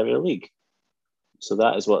in the Premier League. So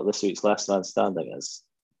that is what this week's last man standing is.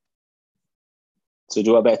 So do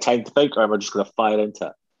you want a bit of time to think, or am I just going to fire into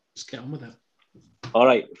it? Just get on with it. All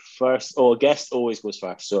right. First, guest always goes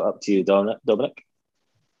first. So up to you, Dominic.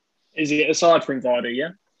 Is it aside from Vardy, yeah?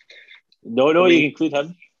 No, you can include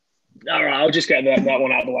him. All right, I'll just get that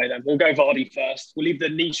one out of the way then. We'll go Vardy first. We'll leave the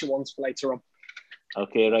niche ones for later on.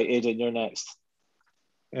 Okay, right, Aidan, you're next.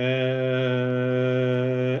 Emil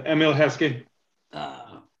Heskey.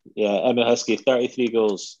 Yeah, Emil Heskey, 33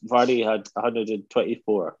 goals. Vardy had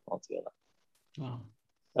 124 altogether. Wow.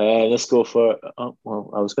 Let's go for... I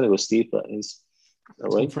was going to go Steve, but he's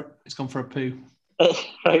away. He's gone for a poo.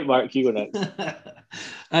 Right, Mark, you go next.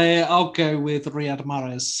 I'll go with Riyad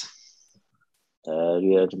Mahrez.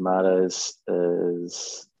 Riyad Mahrez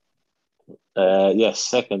is...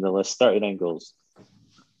 second on the list, 39 goals.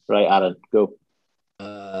 Right, Aaron, go.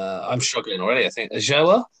 I'm struggling already, I think.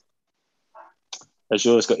 Ajoa?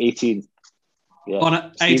 Ajoa's got 18. Yeah.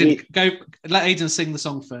 On Aidan, go. Let Aidan sing the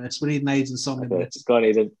song first. We need an Aidan song in this. Go on,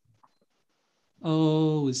 Aidan.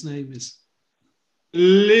 Oh, his name is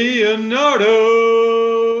Leonardo.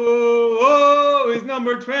 Oh, he's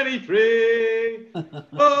number 23.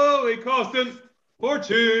 Oh, he cost him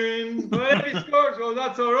fortune. But if he scores, well,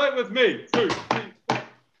 that's all right with me.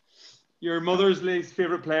 Your mother's least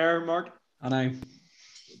favourite player, Mark? I know.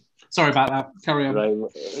 Sorry about that. Carry on. Right,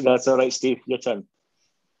 that's all right, Steve. Your turn.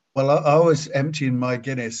 Well, I was emptying my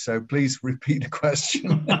Guinness, so please repeat the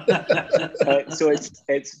question. So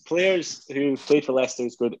it's players who played for Leicester who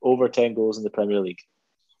scored over 10 goals in the Premier League.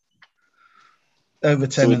 Over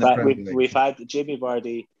 10 so in the Premier League. We've had Jamie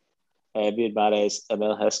Vardy, Riyad Mahrez,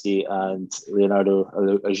 Emil Heskey, and Leonardo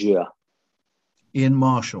Ajoa. Ian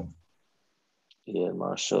Marshall.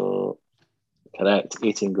 Correct,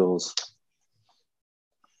 18 goals.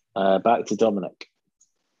 Back to Dominic.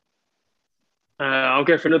 I'll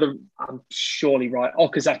go for another. I'm surely right.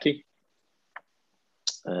 Okazaki.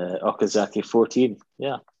 Okazaki, 14.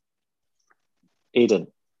 Yeah. Aidan.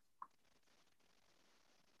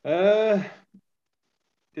 Did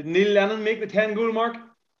Neil Lennon make the 10-goal mark?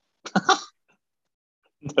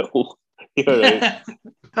 No, you're right.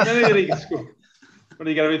 How many did he score? What did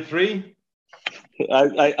he get, about 3?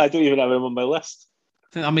 I don't even have him on my list. I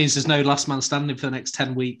think that means there's no last man standing for the next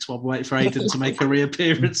 10 weeks while we wait for Aidan to make a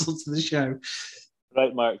reappearance onto the show.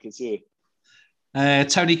 Right, Mark, it's you.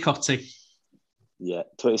 Tony Cottee. Yeah,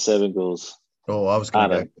 27 goals. Oh, I was going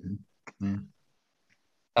to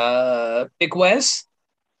go. Big Wes?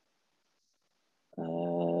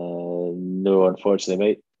 No, unfortunately,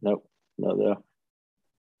 mate. Nope, not there.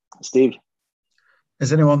 Steve?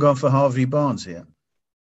 Has anyone gone for Harvey Barnes here?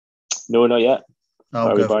 No, not yet.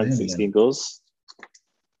 Harvey Barnes, 16 goals.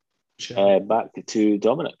 Sure. Back to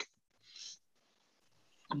Dominic.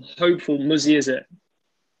 I'm hopeful. Muzzy, is it?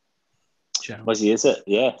 Sure. Muzzy, is it?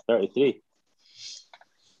 Yeah, 33.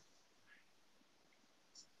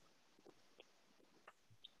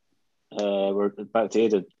 We're back to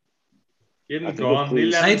Aidan. Aidan's gone.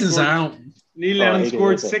 Aidan's out. Neil Lennon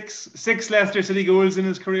scored six Leicester City goals in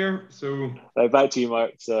his career. So right, back to you,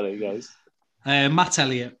 Mark. Sorry, guys. Matt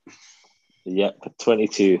Elliott. Yep,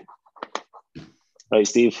 22. Right,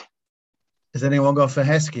 Steve. Has anyone gone for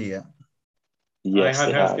Heskey yet? Yes,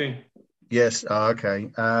 I had Heskey. Yes.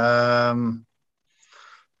 Okay. That's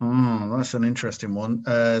an interesting one.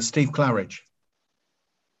 Steve Claridge.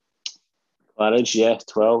 Claridge, yeah,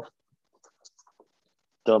 12.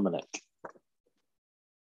 Dominic.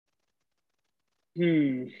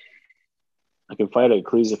 I can find out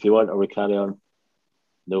clues if you want, or we carry on.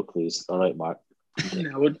 No clues. All right, Mark.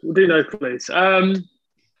 No, we'll do no clues. I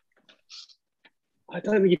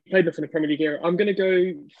don't think he played enough in the Premier League era. I'm going to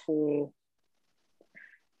go for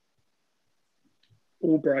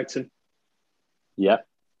Albrighton. Yep,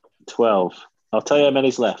 12. I'll tell you how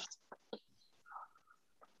many's left.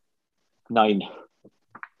 9.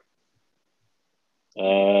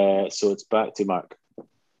 So it's back to Mark.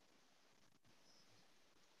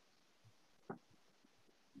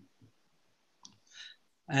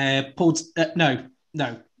 Paul, no.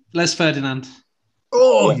 Les Ferdinand.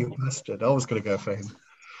 Oh, you bastard. I was going to go for him.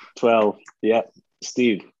 12. Yeah.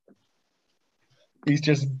 Steve. He's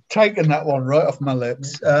just taken that one right off my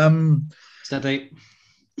lips. Steady.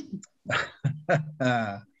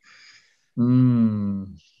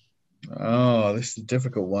 Oh, this is a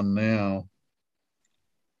difficult one now.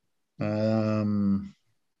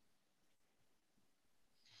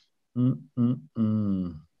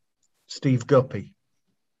 Steve Guppy.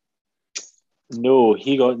 No,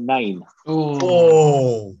 he got 9.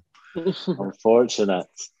 Oh. Unfortunate.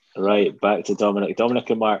 Right, back to Dominic. Dominic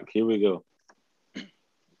and Mark, here we go.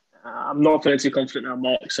 I'm not feeling too confident now,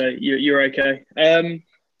 Mark, so you're okay.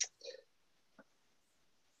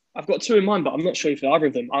 I've got 2 in mind, but I'm not sure for either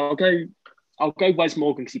of them. I'll go Wes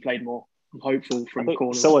Morgan because he played more. I'm hopeful from the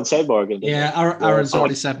corner. Someone said Morgan. Yeah, Aaron's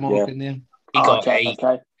already said Morgan. Yeah. He got 8.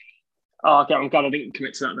 Okay. Oh, okay. I'm glad I didn't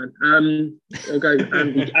commit to that then. I'll go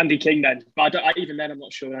Andy King then. But even then, I'm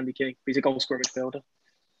not sure Andy King. He's a goal scorer midfielder.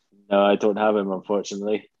 No, I don't have him,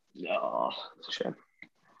 unfortunately. Oh, shame.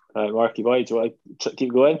 Marky boy, do you want to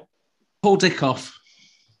keep going? Paul Dickoff.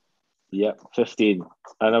 Yep, 15.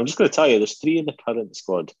 And I'm just going to tell you, there's 3 in the current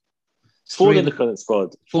squad. 4 in the current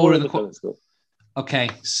squad. 4 in the current squad.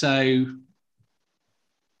 Okay, so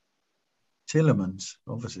Tillemans,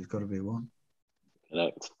 obviously, it's got to be one.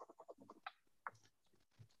 Correct.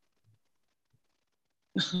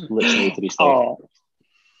 Literally 3 stars.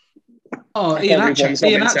 Ian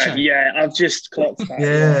Atcher. Yeah, I've just clocked that.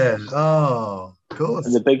 Yeah. Oh, of course.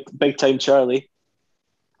 And the big time Charlie.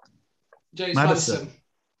 James Madison. Madison.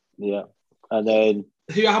 Yeah. And then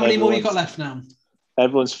How many more you got left now?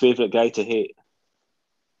 Everyone's favourite guy to hate.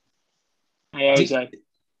 Jose.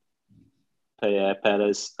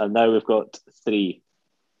 Perez. And now we've got 3.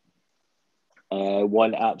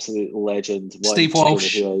 One absolute legend. One Steve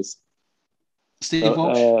Walsh. Steve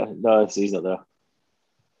Walsh? No, he's not there.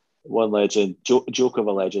 One legend. Joke of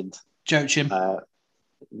a legend. Joachim.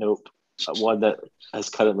 Nope. One that has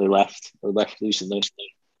currently left recently.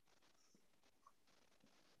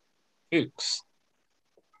 Fuchs.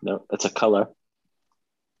 No, it's a colour.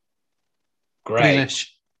 Grey.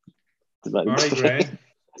 Greenish. Gray.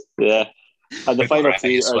 Yeah. And the final Grey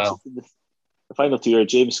 2 as well. The final 2 are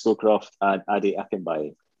James Scowcroft and Adi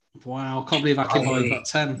Akinbaye. Wow, I can't believe Akinbaye got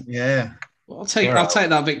 10. Yeah. Well, I'll take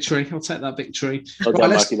that victory. Well done,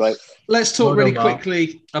 Right, let's talk Well really done, Mark.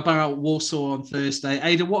 quickly about Warsaw on Thursday.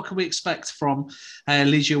 Aidan, what can we expect from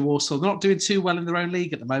Legia Warsaw? They're not doing too well in their own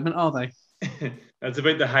league at the moment, are they? That's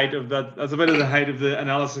about the height of that. That's about the height of the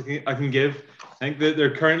analysis I can give. I think that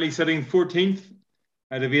they're currently sitting 14th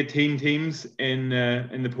out of 18 teams in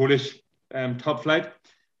the Polish top flight,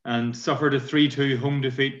 and suffered a 3-2 home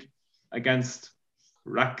defeat against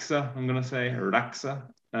Raksa. I'm going to say Raksa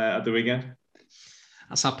at the weekend.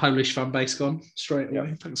 That's our Polish fan base gone straight away.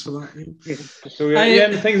 Yeah. Thanks for that. So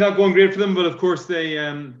things aren't going great for them, but of course they.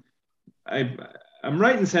 I'm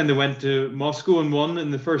right in saying they went to Moscow and won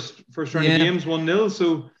in the first round of games, 1-0.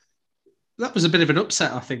 So that was a bit of an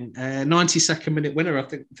upset, I think. 92nd minute winner, I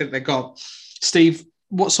think they got. Steve,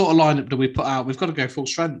 what sort of lineup do we put out? We've got to go full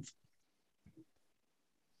strength.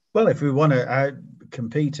 Well, if we want to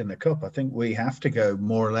compete in the cup, I think we have to go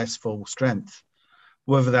more or less full strength.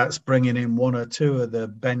 Whether that's bringing in 1 or 2 of the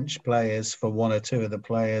bench players for 1 or 2 of the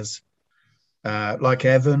players. Like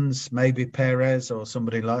Evans, maybe Perez or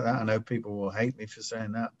somebody like that. I know people will hate me for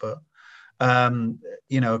saying that, but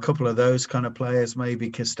a couple of those kind of players, maybe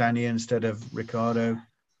Castagna instead of Ricardo.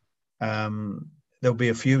 There'll be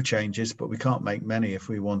a few changes, but we can't make many if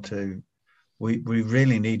we want to. We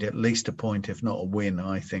really need at least a point, if not a win,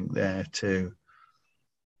 I think, there to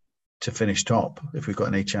finish top, if we've got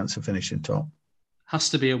any chance of finishing top. Has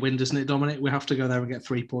to be a win, doesn't it, Dominic? We have to go there and get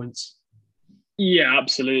 3 points. Yeah,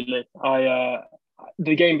 absolutely.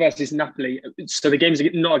 The game versus Napoli. So the game's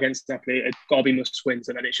not against Napoli. It's got to be must wins,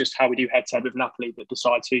 and then it's just how we do head-to-head with Napoli that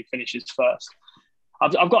decides who finishes first.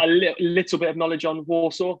 I've got a little bit of knowledge on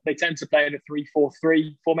Warsaw. They tend to play in a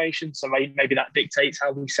 3-4-3 formation, so maybe that dictates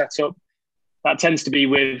how we set up. That tends to be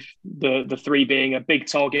with the 3 being a big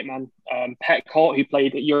target man, Pek Hort, who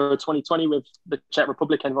played at Euro 2020 with the Czech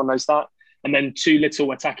Republic. Everyone knows that. And then 2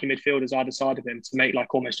 little attacking midfielders either side of him to make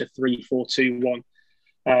like almost a 3-4-2-1.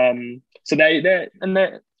 So they're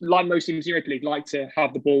like most teams in Europa League, like to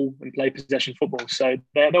have the ball and play possession football. So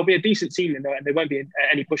there'll be a decent team in there, and there won't be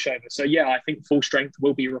any pushover. So yeah, I think full strength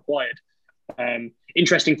will be required.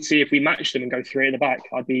 Interesting to see if we match them and go 3 at the back.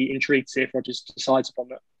 I'd be intrigued to see if Rodgers decides upon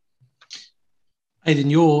that. Aidan,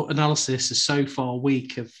 your analysis is so far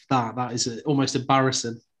weak of that. That is almost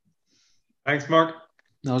embarrassing. Thanks, Mark.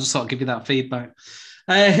 No, I just thought I'd give you that feedback.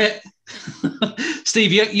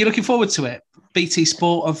 Steve, you looking forward to it? BT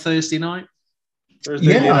Sport on Thursday night?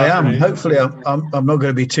 Yeah, I am. Hopefully, I'm not going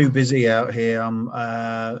to be too busy out here.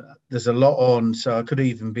 There's a lot on, so I could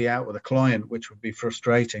even be out with a client, which would be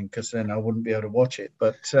frustrating because then I wouldn't be able to watch it.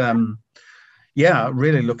 But yeah,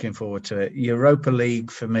 really looking forward to it. Europa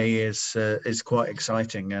League for me is quite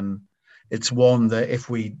exciting, and it's one that if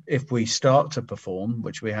we start to perform,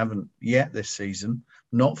 which we haven't yet this season,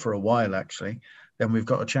 not for a while actually, then we've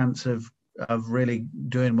got a chance of really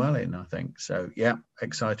doing well in, I think. So yeah,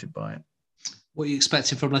 excited by it. What are you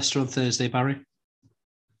expecting from Leicester on Thursday, Barry?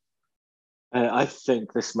 I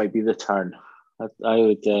think this might be the turn. I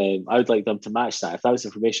would like them to match that. If that was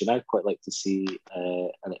information, I'd quite like to see,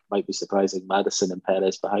 and it might be surprising, Maddison and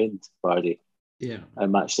Perez behind Vardy. Yeah,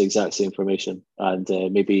 and match the exact same formation, and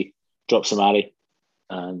maybe drop some Ari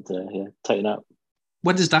and tighten up.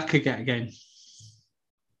 When does Daka get a game?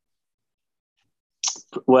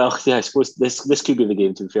 Well, yeah, I suppose this could be the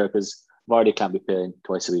game, to be fair, because Vardy can't be playing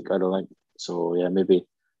twice a week, I don't think. So yeah, maybe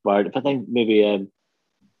Vardy. But I think maybe I'm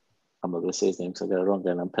not going to say his name because I get it wrong.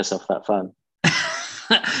 Then I'm pissed off that fan.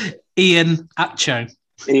 Ian Acho.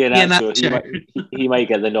 Ian Acho. He might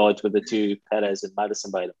get the nod with the two Perez and Maddison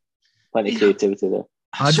by them. Plenty of creativity there.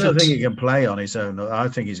 I don't think he can play on his own. I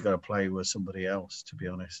think he's got to play with somebody else, to be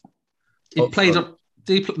honest. He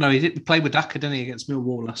didn't play with Daka, didn't he, against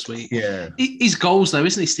Millwall last week? Yeah. His goals, though,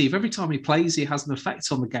 isn't he, Steve? Every time he plays, he has an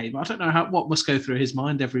effect on the game. I don't know what must go through his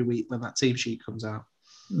mind every week when that team sheet comes out.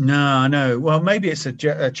 No. Well, maybe it's a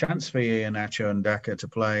chance for Ian Acho and Daka to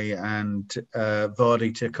play and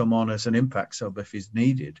Vardy to come on as an impact sub if he's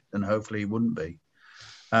needed, and hopefully he wouldn't be.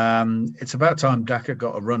 It's about time Daka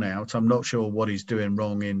got a run out. I'm not sure what he's doing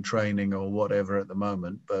wrong in training or whatever at the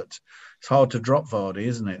moment, but it's hard to drop Vardy,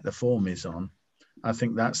 isn't it? The form he's on. I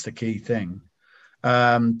think that's the key thing.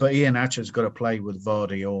 But Ian Acho's got to play with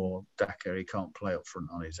Vardy or Daka. He can't play up front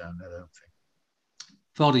on his own, I don't think.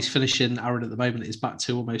 Vardy's finishing, Aaron, at the moment is back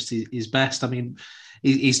to almost his best. I mean,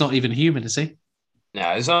 he's not even human, is he? No,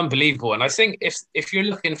 it's unbelievable. And I think if you're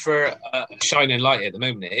looking for a shining light at the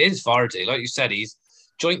moment, it is Vardy. Like you said, he's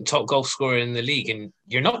joint top goal scorer in the league, and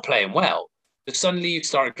you're not playing well. But suddenly you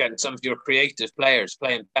start getting some of your creative players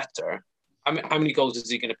playing better. How many goals is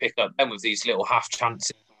he going to pick up then with these little half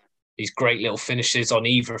chances, these great little finishes on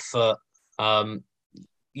either foot?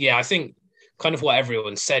 Yeah, I think kind of what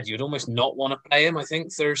everyone said, you'd almost not want to play him, I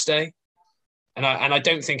think, Thursday. And I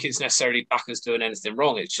don't think it's necessarily Daka's doing anything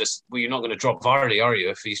wrong. It's just, well, you're not going to drop Vardy, are you,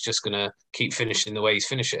 if he's just going to keep finishing the way he's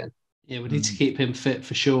finishing? Yeah, we need to keep him fit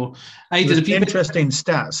for sure. There's an interesting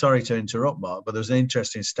stat, sorry to interrupt, Mark, but there's an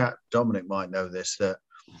interesting stat, Dominic might know this, that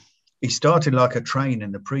he started like a train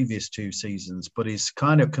in the previous two seasons, but his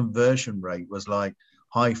kind of conversion rate was like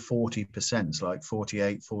high 40%, like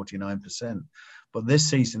 48, 49%. But this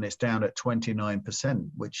season it's down at 29%,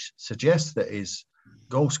 which suggests that his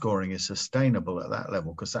goal scoring is sustainable at that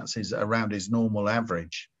level because that's around his normal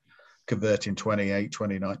average, converting 28,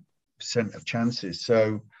 29% of chances.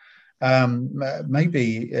 So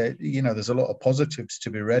maybe, there's a lot of positives to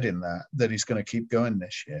be read in that he's going to keep going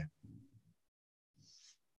this year.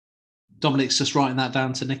 Dominic's just writing that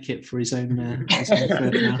down to nick it for his own now.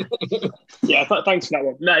 Yeah, thanks for that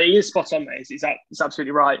one. No, he is spot on, mate. It's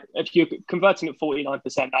absolutely right. If you're converting at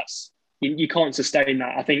 49%, that's you can't sustain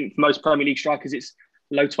that. I think for most Premier League strikers, it's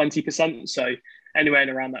low 20%. So anywhere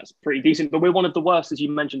and around that's pretty decent. But we're one of the worst, as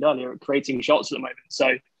you mentioned earlier, at creating shots at the moment.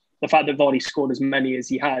 So the fact that Vardy scored as many as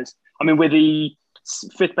he has, I mean, we're the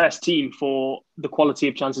fifth best team for the quality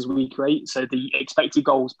of chances we create. So the expected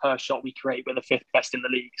goals per shot we create, we're the fifth best in the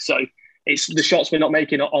league. So it's the shots we're not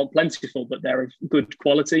making aren't plentiful, but they're of good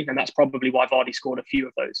quality. And that's probably why Vardy scored a few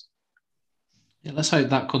of those. Yeah, let's hope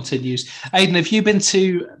that continues. Aidan, have you been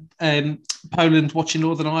to Poland watching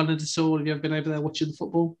Northern Ireland at all? Have you ever been over there watching the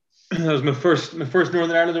football? That was my first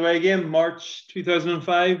Northern Ireland away game. March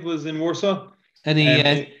 2005 was in Warsaw. In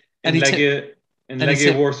Legia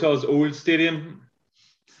Warsaw's old stadium.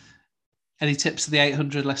 Any tips to the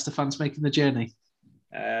 800 Leicester fans making the journey?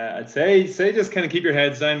 I'd say just kind of keep your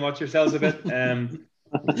heads down, watch yourselves a bit.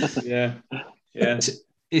 Yeah.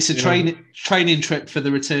 It's a training trip for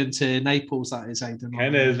the return to Naples. That is, Aidan.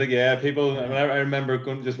 Kind of is, like, yeah. People, I remember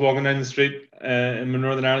just walking down the street in my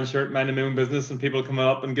Northern Ireland shirt, minding my own business, and people coming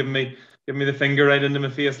up and giving me the finger right into my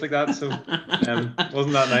face like that. So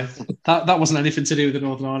wasn't that nice? That wasn't anything to do with the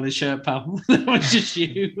Northern Ireland shirt, pal. That was just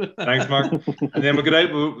you. Thanks, Mark. And then we got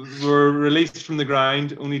out. We were released from the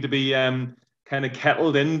ground, only to be kind of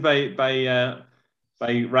kettled in by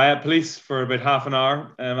by riot police for about half an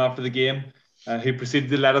hour after the game, who proceeded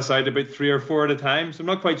to let us out about 3 or 4 at a time. So I'm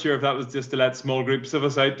not quite sure if that was just to let small groups of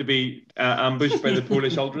us out to be ambushed by the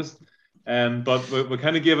Polish ultras. But we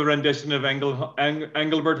kind of gave a rendition of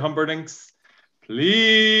Engelbert Humperdinck's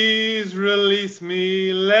 "Please release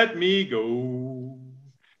me, let me go."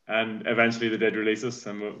 And eventually they did release us,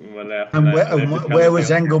 and we left. And where was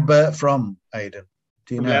Engelbert from, Aidan?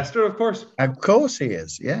 Do you know? Leicester, of course. Of course he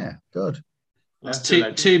is. Yeah, good. That's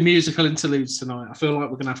two musical interludes tonight. I feel like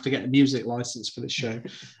we're going to have to get a music license for this show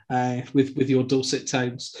with your dulcet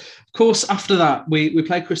tones. Of course, after that, we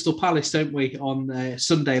play Crystal Palace, don't we, on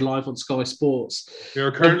Sunday live on Sky Sports. We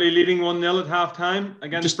are currently leading 1-0 at half-time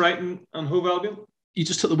against Brighton and Hove Albion. You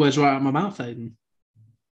just took the words right out of my mouth, Aidan.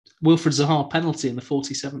 Wilfred Zaha penalty in the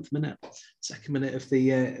 47th minute, second minute of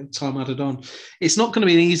the time added on. It's not going to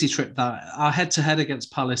be an easy trip, that. Our head-to-head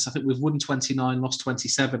against Palace, I think we've won 29, lost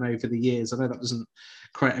 27 over the years. I know that doesn't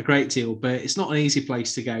create a great deal, but it's not an easy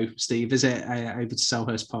place to go, Steve, is it, over to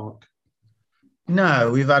Selhurst Park?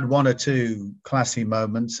 No, we've had 1 or 2 classy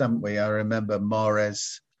moments, haven't we? I remember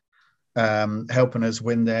Mahrez helping us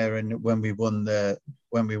win there, and when we won the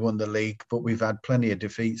league, but we've had plenty of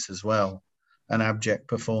defeats as well, and abject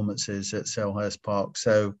performances at Selhurst Park.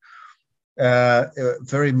 So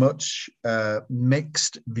very much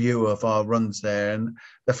mixed view of our runs there. And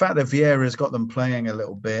the fact that Vieira's got them playing a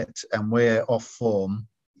little bit and we're off form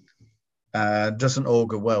doesn't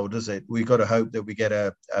augur well, does it? We've got to hope that we get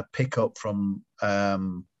a pick-up from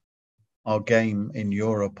our game in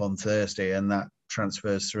Europe on Thursday, and that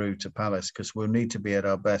transfers through to Palace, because we'll need to be at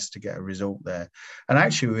our best to get a result there. And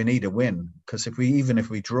actually we need a win, because even if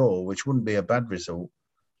we draw, which wouldn't be a bad result,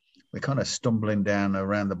 we're kind of stumbling down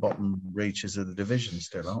around the bottom reaches of the division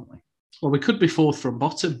still, aren't we? Well, we could be 4th from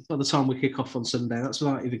bottom by the time we kick off on Sunday. That's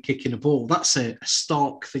without even kicking a ball. That's a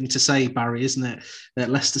stark thing to say, Barry, isn't it? That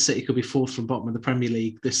Leicester City could be 4th from bottom of the Premier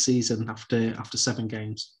League this season after 7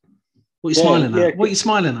 games. What are you smiling at? What are you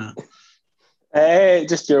smiling at?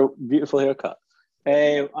 Just your beautiful haircut.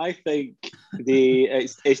 I think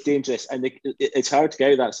it's dangerous, and it's hard to get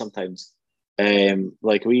out of that sometimes.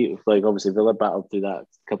 Obviously Villa battled through that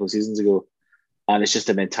a couple of seasons ago, and it's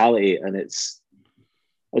just a mentality, and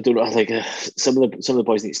I don't know. Like some of the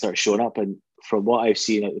boys need to start showing up, and from what I've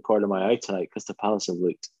seen out the corner of my eye tonight, Crystal Palace have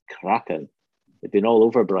looked cracking. They've been all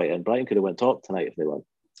over Brighton. Brighton could have went top tonight if they won.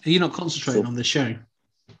 Are you not concentrating on this show?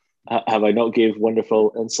 Have I not gave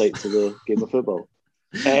wonderful insight to the game of football?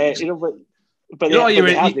 But you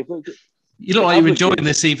look like you're enjoying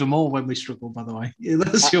this even more when we struggle, by the way. Yeah,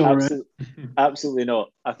 that's absolutely not.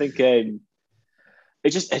 I think I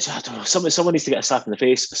don't know. Someone needs to get a slap in the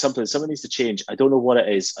face. Someone needs to change. I don't know what it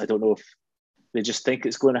is. I don't know if they just think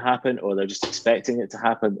it's going to happen or they're just expecting it to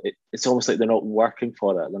happen. It's almost like they're not working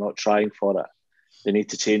for it. They're not trying for it. They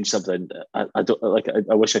need to change something. I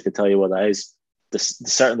wish I could tell you what that is.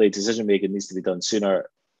 Certainly, decision making needs to be done sooner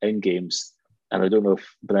in games. And I don't know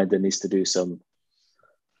if Brendan needs to do some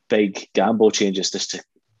big gamble changes just to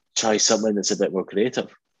try something that's a bit more creative.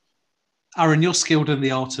 Aaron, you're skilled in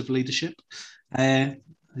the art of leadership.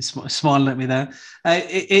 He's smiling at me there.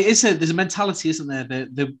 There's a mentality, isn't there?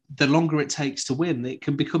 The longer it takes to win, it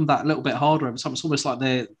can become that little bit harder over time. It's almost like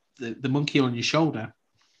the monkey on your shoulder.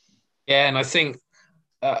 Yeah, and I think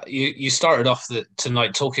you started off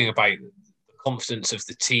tonight talking about confidence of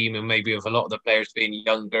the team and maybe of a lot of the players being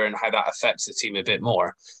younger and how that affects the team a bit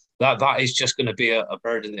more. That is just going to be a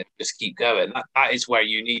burden that just keep going. That is where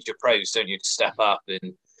you need your pros, don't you, to step up,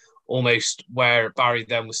 and almost where Barry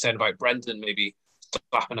then was saying about Brendan maybe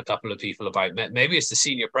slapping a couple of people about. Maybe it's the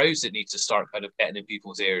senior pros that need to start kind of getting in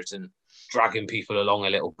people's ears and dragging people along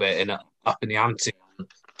a little bit and up in the ante on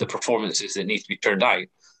the performances that need to be turned out.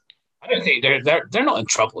 I don't think they're not in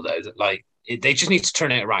trouble though. Like, they just need to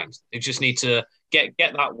turn it around. They just need to get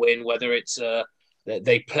that win, whether it's that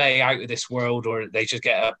they play out of this world or they just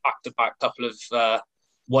get a back-to-back couple of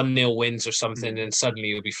 1-0 wins or something, and suddenly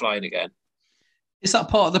you'll be flying again. Is that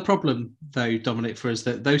part of the problem, though, Dominic, for us,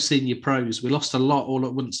 that those senior pros, we lost a lot all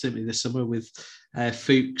at once, didn't we, this summer with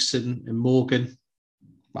Fuchs and Morgan?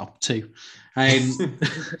 Well, 2.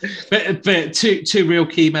 But two real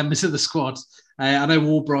key members of the squad. I know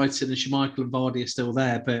Albrighton and Schmeichel and Vardy are still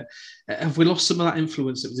there, but have we lost some of that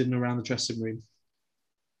influence that was in and around the dressing room?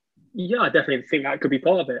 Yeah, I definitely think that could be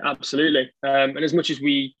part of it. Absolutely. And as much as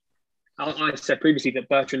I said previously that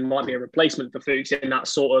Bertrand might be a replacement for Fuchs in that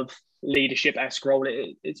sort of leadership-esque role,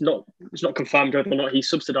 it's not confirmed whether or not he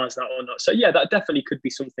subsidised that or not. So yeah, that definitely could be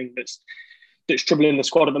something that's troubling the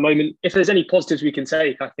squad at the moment. If there's any positives we can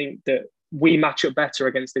take, I think that we match up better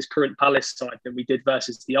against this current Palace side than we did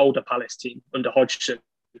versus the older Palace team under Hodgson.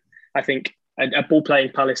 I think a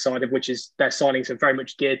ball-playing Palace side, of which is their signings are very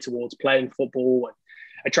much geared towards playing football and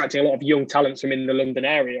attracting a lot of young talents from in the London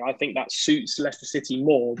area. I think that suits Leicester City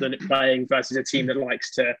more than playing versus a team that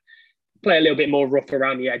likes to play a little bit more rough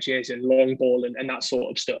around the edges and long ball and that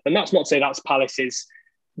sort of stuff. And that's not to say that's Palace's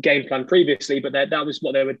game plan previously, but that was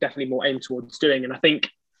what they were definitely more aimed towards doing. And I think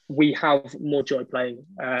we have more joy playing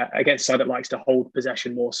against a side that likes to hold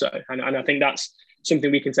possession more so. And I think that's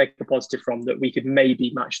something we can take a positive from, that we could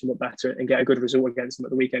maybe match them up better and get a good result against them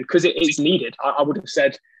at the weekend, because it's needed. I would have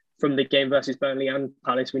said from the game versus Burnley and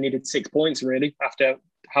Palace, we needed 6 points really after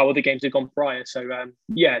how other games had gone prior. So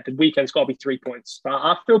the weekend's got to be 3 points. But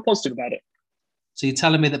I feel positive about it. So you're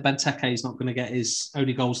telling me that Benteke is not going to get his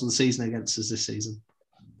only goals of the season against us this season?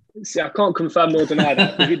 See, I can't confirm nor deny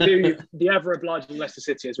that. If you do, the ever-obliging Leicester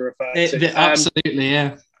City, as we're referred to. Absolutely,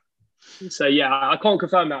 yeah. So, I can't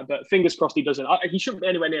confirm that, but fingers crossed he doesn't. He shouldn't be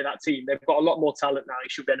anywhere near that team. They've got a lot more talent now. He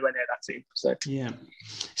should be anywhere near that team. So yeah.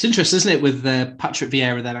 It's interesting, isn't it, with Patrick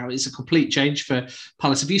Vieira there now? It's a complete change for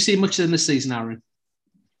Palace. Have you seen much of them this season, Aaron?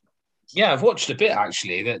 Yeah, I've watched a bit,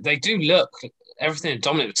 actually. They do look, everything that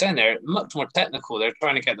Dominic was saying, they're much more technical. They're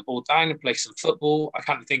trying to get the ball down and play some football. I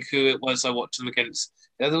can't think who it was I watched them against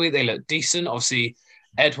the other week. They look decent. Obviously,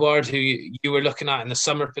 Edward, who you were looking at in the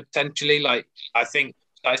summer potentially, like I think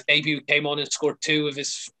his debut came on and scored 2 with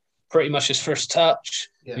his pretty much his first touch.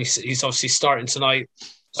 Yeah. He's obviously starting tonight.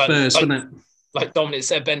 Spurs, wasn't it? Like Dominic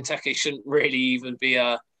said, Benteke shouldn't really even be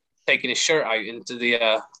taking his shirt out into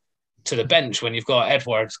the to the bench when you've got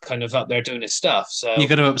Edward kind of up there doing his stuff. So you're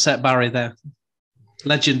going to upset Barry there.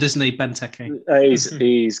 Legend, isn't he, Benteke?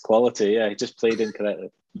 He's quality. Yeah, he just played incorrectly.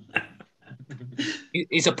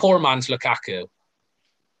 He's a poor man's Lukaku.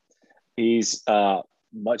 He's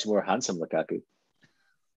much more handsome Lukaku.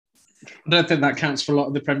 I don't think that counts for a lot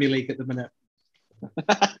of the Premier League at the minute.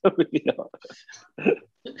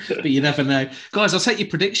 But you never know. Guys, I'll take your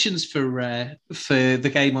predictions for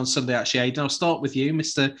the game on Sunday, actually, Aidan. I'll start with you,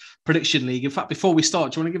 Mr. Prediction League. In fact, before we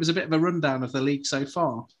start, do you want to give us a bit of a rundown of the league so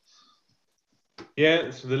far? Yeah,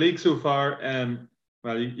 so the league so far,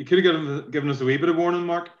 well, you could have given us a wee bit of warning,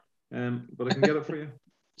 Mark, but I can get it for you.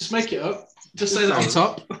 Just make it up. Just say that on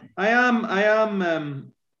top. I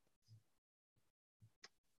am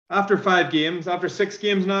after 5 games, after 6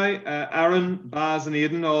 games now, Aaron, Baz and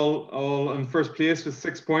Aidan all in first place with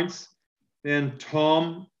 6 points. Then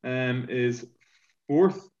Tom is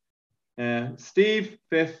 4th. Steve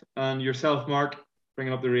 5th, and yourself, Mark,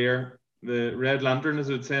 bringing up the rear. The Red Lantern, as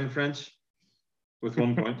it would say in French, with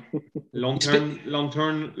 1 point. Lantern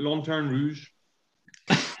Rouge.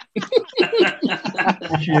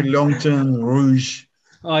 Lantern Rouge.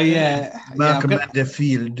 Oh yeah, Malcolm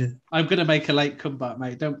Field. I'm going to make a late comeback,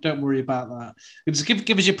 mate. Don't worry about that. Just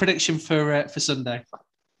give us your prediction for Sunday.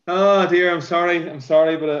 Oh dear, I'm sorry,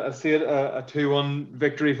 but I see it a 2-1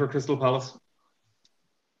 victory for Crystal Palace.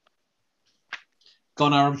 Go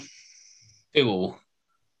on, Aaron. 2-2.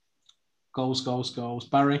 Goals.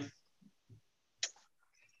 Barry.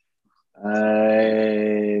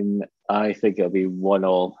 I think it'll be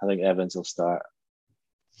 1-1. I think Evans will start.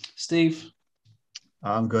 Steve.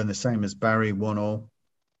 I'm going the same as Barry, 1-1.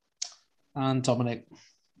 And Dominic.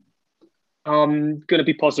 I'm going to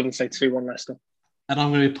be positive and say 2-1 Leicester. And I'm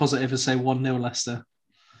going to be positive and say 1-0 Leicester.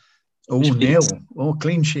 Oh, nil. Oh,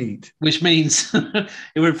 clean sheet. Which means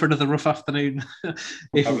we're in for another rough afternoon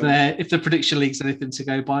if the prediction league's anything to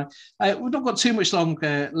go by. We've not got too much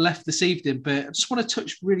longer left this evening, but I just want to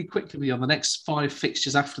touch really quickly on the next 5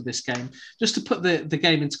 fixtures after this game, just to put the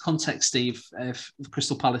game into context, Steve, of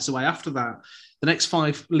Crystal Palace away. After that, the next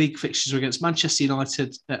 5 league fixtures are against Manchester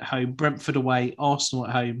United at home, Brentford away, Arsenal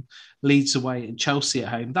at home, Leeds away, and Chelsea at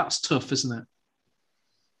home. That's tough, isn't it?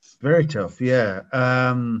 Very tough, yeah.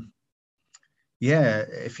 Yeah,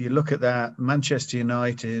 if you look at that, Manchester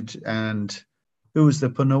United and who was the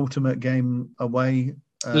penultimate game away?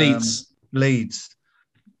 Leeds.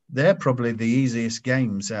 They're probably the easiest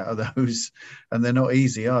games out of those, and they're not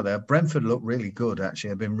easy, are they? Brentford look really good, actually.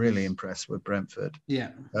 I've been really impressed with Brentford. Yeah.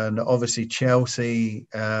 And obviously Chelsea,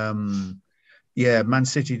 Man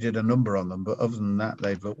City did a number on them, but other than that,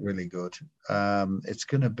 they've looked really good. It's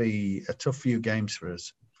going to be a tough few games for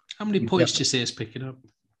us. How many points do you see us picking up?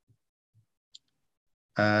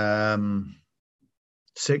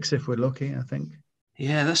 6 if we're lucky, I think.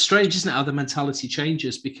 Yeah, that's strange, isn't it, how the mentality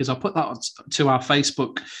changes? Because I put that to our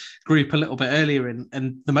Facebook group a little bit earlier,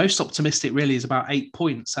 and the most optimistic really is about 8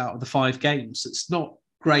 points out of the 5 games. It's not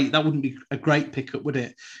great. That wouldn't be a great pickup, would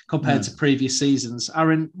it, compared to previous seasons?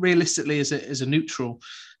 Aaron, realistically, as a neutral,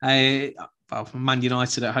 well, for Man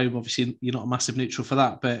United at home, obviously you're not a massive neutral for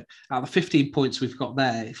that. But out of the 15 points we've got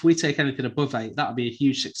there, if we take anything above 8, that would be a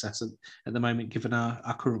huge success at the moment, given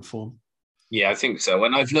our current form. Yeah, I think so.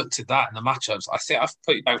 When I've looked at that in the matchups, I think I've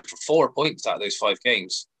put you down for 4 points out of those 5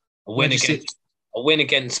 games. A win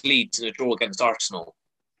against Leeds and a draw against Arsenal.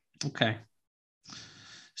 Okay.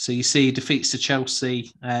 So you see defeats to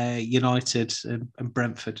Chelsea, United and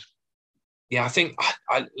Brentford. Yeah, I think,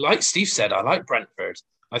 like Steve said, I like Brentford.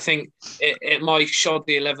 I think it might show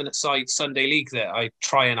the 11-a-side Sunday league that I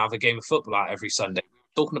try and have a game of football at every Sunday.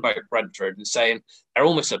 Talking about Brentford and saying they're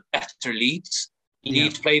almost a better Leeds. You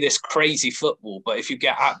need to play this crazy football, but if you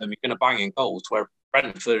get at them, you're going to bang in goals, where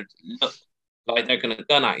Brentford look like they're going to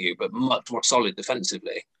gun at you, but much more solid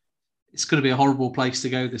defensively. It's going to be a horrible place to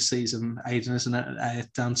go this season, Aidan, isn't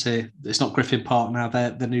it? Down to, it's not Griffin Park now,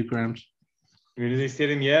 they're the new ground. Community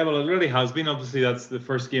Stadium, yeah, well, it really has been. Obviously, that's the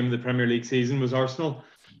first game of the Premier League season was Arsenal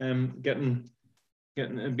being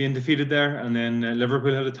defeated there, and then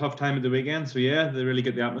Liverpool had a tough time at the weekend. So yeah, they really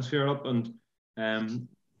get the atmosphere up and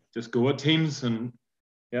just go at teams, and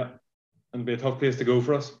be a tough place to go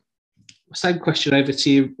for us. Same question over to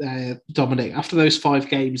you, Dominic. After those 5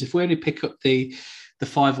 games, if we only pick up the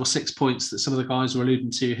 5 or 6 points that some of the guys were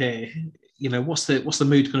alluding to here, what's the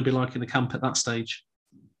mood going to be like in the camp at that stage?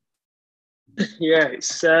 Yeah,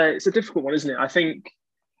 it's a difficult one, isn't it? I think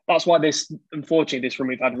that's why this run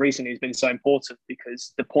we've had recently has been so important,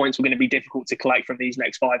 because the points were going to be difficult to collect from these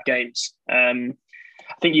next 5 games. I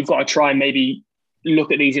think you've got to try and maybe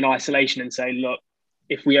look at these in isolation and say, look,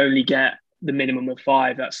 if we only get the minimum of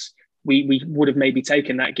 5, we would have maybe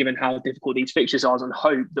taken that, given how difficult these fixtures are, and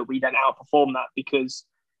hope that we then outperform that. Because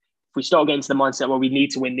if we start getting to the mindset where we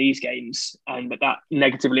need to win these games and that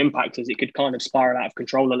negatively impacts us, it could kind of spiral out of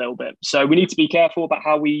control a little bit. So we need to be careful about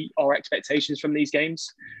our expectations from these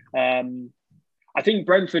games. I think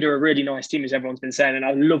Brentford are a really nice team, as everyone's been saying, and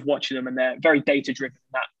I love watching them, and they're very data-driven.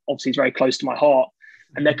 That obviously is very close to my heart.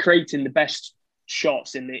 And they're creating the best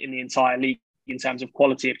shots in the entire league in terms of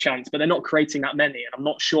quality of chance, but they're not creating that many, and I'm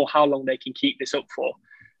not sure how long they can keep this up for.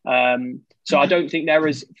 So I don't think they're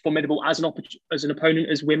as formidable as an opponent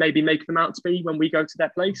as we're maybe making them out to be when we go to their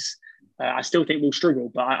place. I still think we'll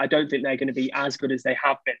struggle, but I don't think they're going to be as good as they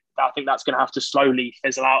have been. I think that's going to have to slowly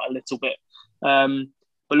fizzle out a little bit.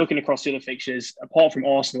 But looking across the other fixtures, apart from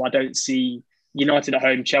Arsenal, I don't see United at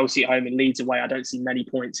home, Chelsea at home and Leeds away. I don't see many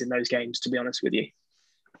points in those games, to be honest with you.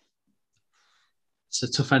 It's a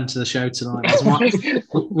tough end to the show tonight.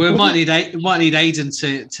 We might need Aidan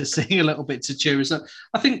to sing a little bit to cheer us up.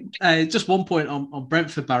 I think just one point on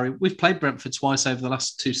Brentford, Barry. We've played Brentford twice over the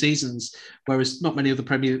last 2 seasons, whereas not many other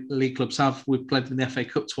Premier League clubs have. We've played them in the FA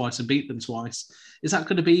Cup twice and beat them twice. Is that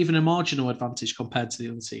going to be even a marginal advantage compared to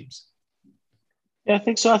the other teams? Yeah, I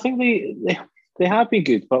think so. I think they have been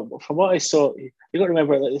good, but from what I saw, you've got to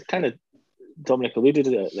remember, it's kind of Dominic alluded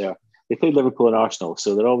to it there. They played Liverpool and Arsenal,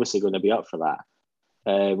 so they're obviously going to be up for that.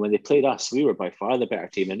 When they played us, we were by far the better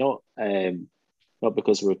team, and not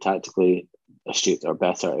because we were tactically astute or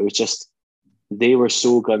better. It was just they were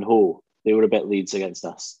so gun-ho. They were a bit Leeds against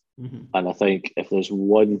us. Mm-hmm. And I think if there's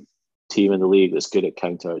one team in the league that's good at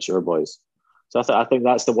counter, it's your boys. So I think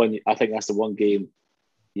that's the one. I think that's the one game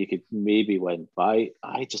you could maybe win. But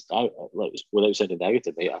I without sounding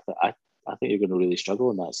negative, mate, I think you're going to really struggle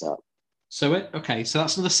in that setup. So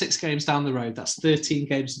that's another 6 games down the road. That's 13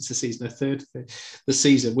 games into the season, a third of the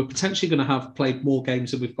season. We're potentially going to have played more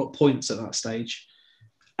games than we've got points at that stage.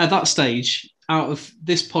 At that stage, out of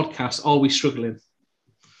this podcast, are we struggling?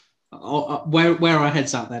 Where are our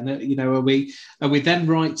heads at then? Are we then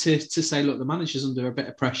right to say, look, the manager's under a bit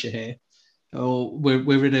of pressure here, or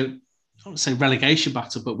we're in a, I don't say relegation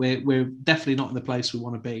battle, but we're definitely not in the place we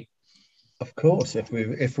want to be. Of course, if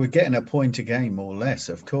we're getting a point a game or less,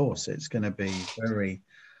 of course, it's going to be very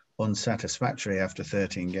unsatisfactory after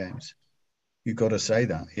 13 games. You've got to say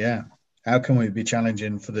that, yeah. How can we be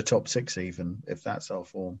challenging for the top 6 even if that's our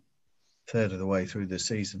form, third of the way through the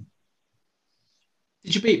season?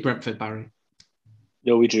 Did you beat Brentford, Barry?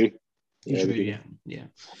 No, we drew. Yeah.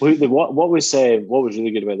 What was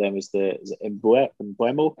really good about them is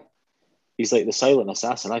Mbuemo. He's like the silent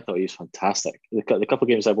assassin. I thought he was fantastic. The couple of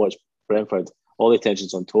games I've watched Brentford, all the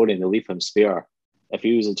attention's on Tony and they leave him spare. If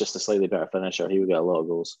he was just a slightly better finisher, he would get a lot of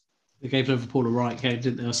goals. They gave Liverpool a right game,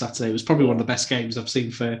 didn't they, on Saturday? It was probably one of the best games I've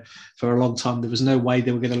seen for a long time. There was no way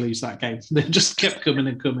they were going to lose that game. They just kept coming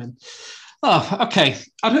and coming. Oh, okay.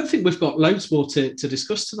 I don't think we've got loads more to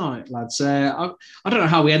discuss tonight, lads. I don't know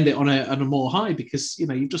how we end it on a more high, because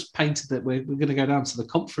you've just painted that we're going to go down to the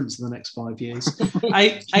conference in the next 5 years.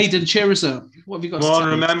 Aidan, cheer us up. What have you got to say?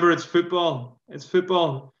 Remember, it's football. It's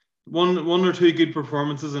football. one or two good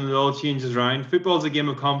performances and it all changes around. Football's a game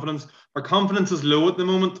of confidence. Our confidence is low at the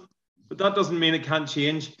moment, but that doesn't mean it can't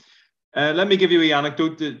change. Let me give you an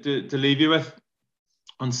anecdote to leave you with.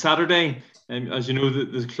 On Saturday, as you know,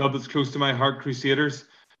 the club that's close to my heart, Crusaders,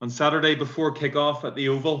 on Saturday before kick-off at the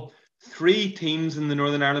Oval, 3 teams in the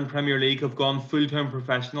Northern Ireland Premier League have gone full-time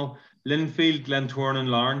professional: Linfield, Glentoran and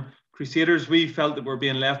Larne. Crusaders, we felt that we're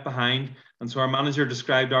being left behind, and so our manager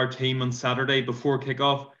described our team on Saturday before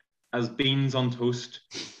kick-off as beans on toast,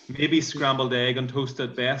 maybe scrambled egg on toast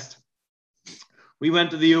at best. We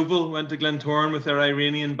went to the Oval, went to Glentoran with their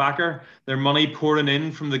Iranian backer, their money pouring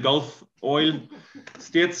in from the Gulf oil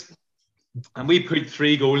states, and we put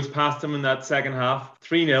 3 goals past them in that second half.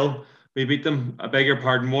 3-0. We beat them, I beg your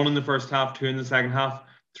pardon, 1 in the first half, 2 in the second half.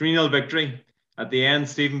 3-0 victory. At the end,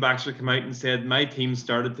 Stephen Baxter came out and said, my team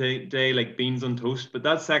started today like beans on toast. But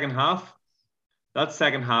that second half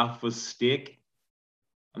was steak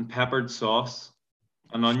and peppered sauce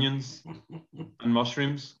and onions and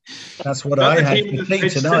mushrooms. That's what I had to see tonight.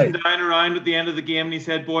 Sitting down around at the end of the game, and he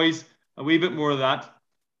said, boys, a wee bit more of that,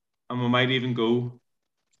 and we might even go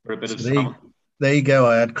for a bit of salmon. There you go.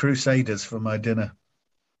 I had Crusaders for my dinner.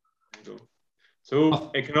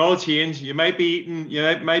 So it can all change. You might be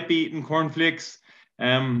eating cornflakes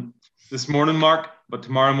this morning, Mark, but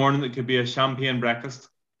tomorrow morning it could be a champagne breakfast.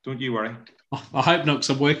 Don't you worry. I hope not, because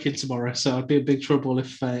I'm working tomorrow, so I'd be in big trouble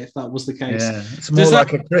if that was the case. Yeah, it's more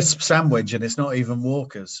like a crisp sandwich, and it's not even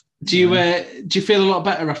Walker's. Do you feel a lot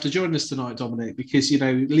better after joining us tonight, Dominic? Because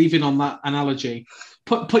leaving on that analogy,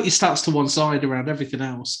 put your stats to one side around everything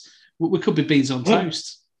else. We could be beans on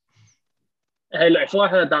toast. Hey, look, if I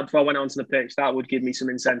heard that before I went onto the pitch, that would give me some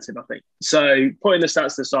incentive, I think. So putting the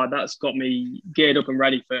stats to the side, that's got me geared up and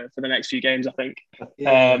ready for the next few games, I think.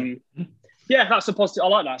 Yeah, that's a positive. I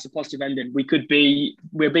like that. It's a positive ending.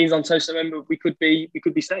 We're beans on toast, remember, we could be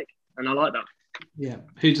steak, and I like that. Yeah,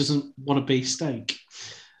 who doesn't want to be steak?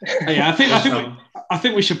 Yeah, I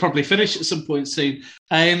think we should probably finish at some point soon.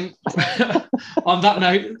 On that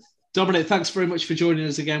note, Dominic, thanks very much for joining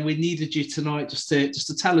us again. We needed you tonight just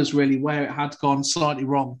to tell us really where it had gone slightly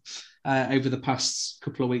wrong over the past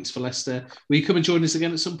couple of weeks for Leicester. Will you come and join us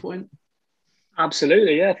again at some point?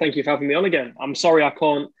 Absolutely, yeah. Thank you for having me on again. I'm sorry I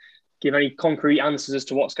can't give any concrete answers as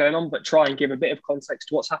to what's going on, but try and give a bit of context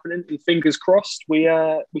to what's happening. And fingers crossed, we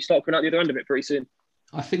start coming out the other end of it pretty soon.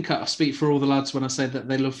 I think I speak for all the lads when I say that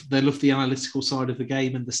they love the analytical side of the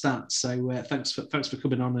game and the stats. So thanks for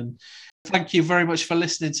coming on, and thank you very much for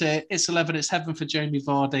listening to It's 11, It's Heaven for Jamie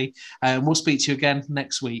Vardy. And we'll speak to you again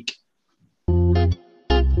next week.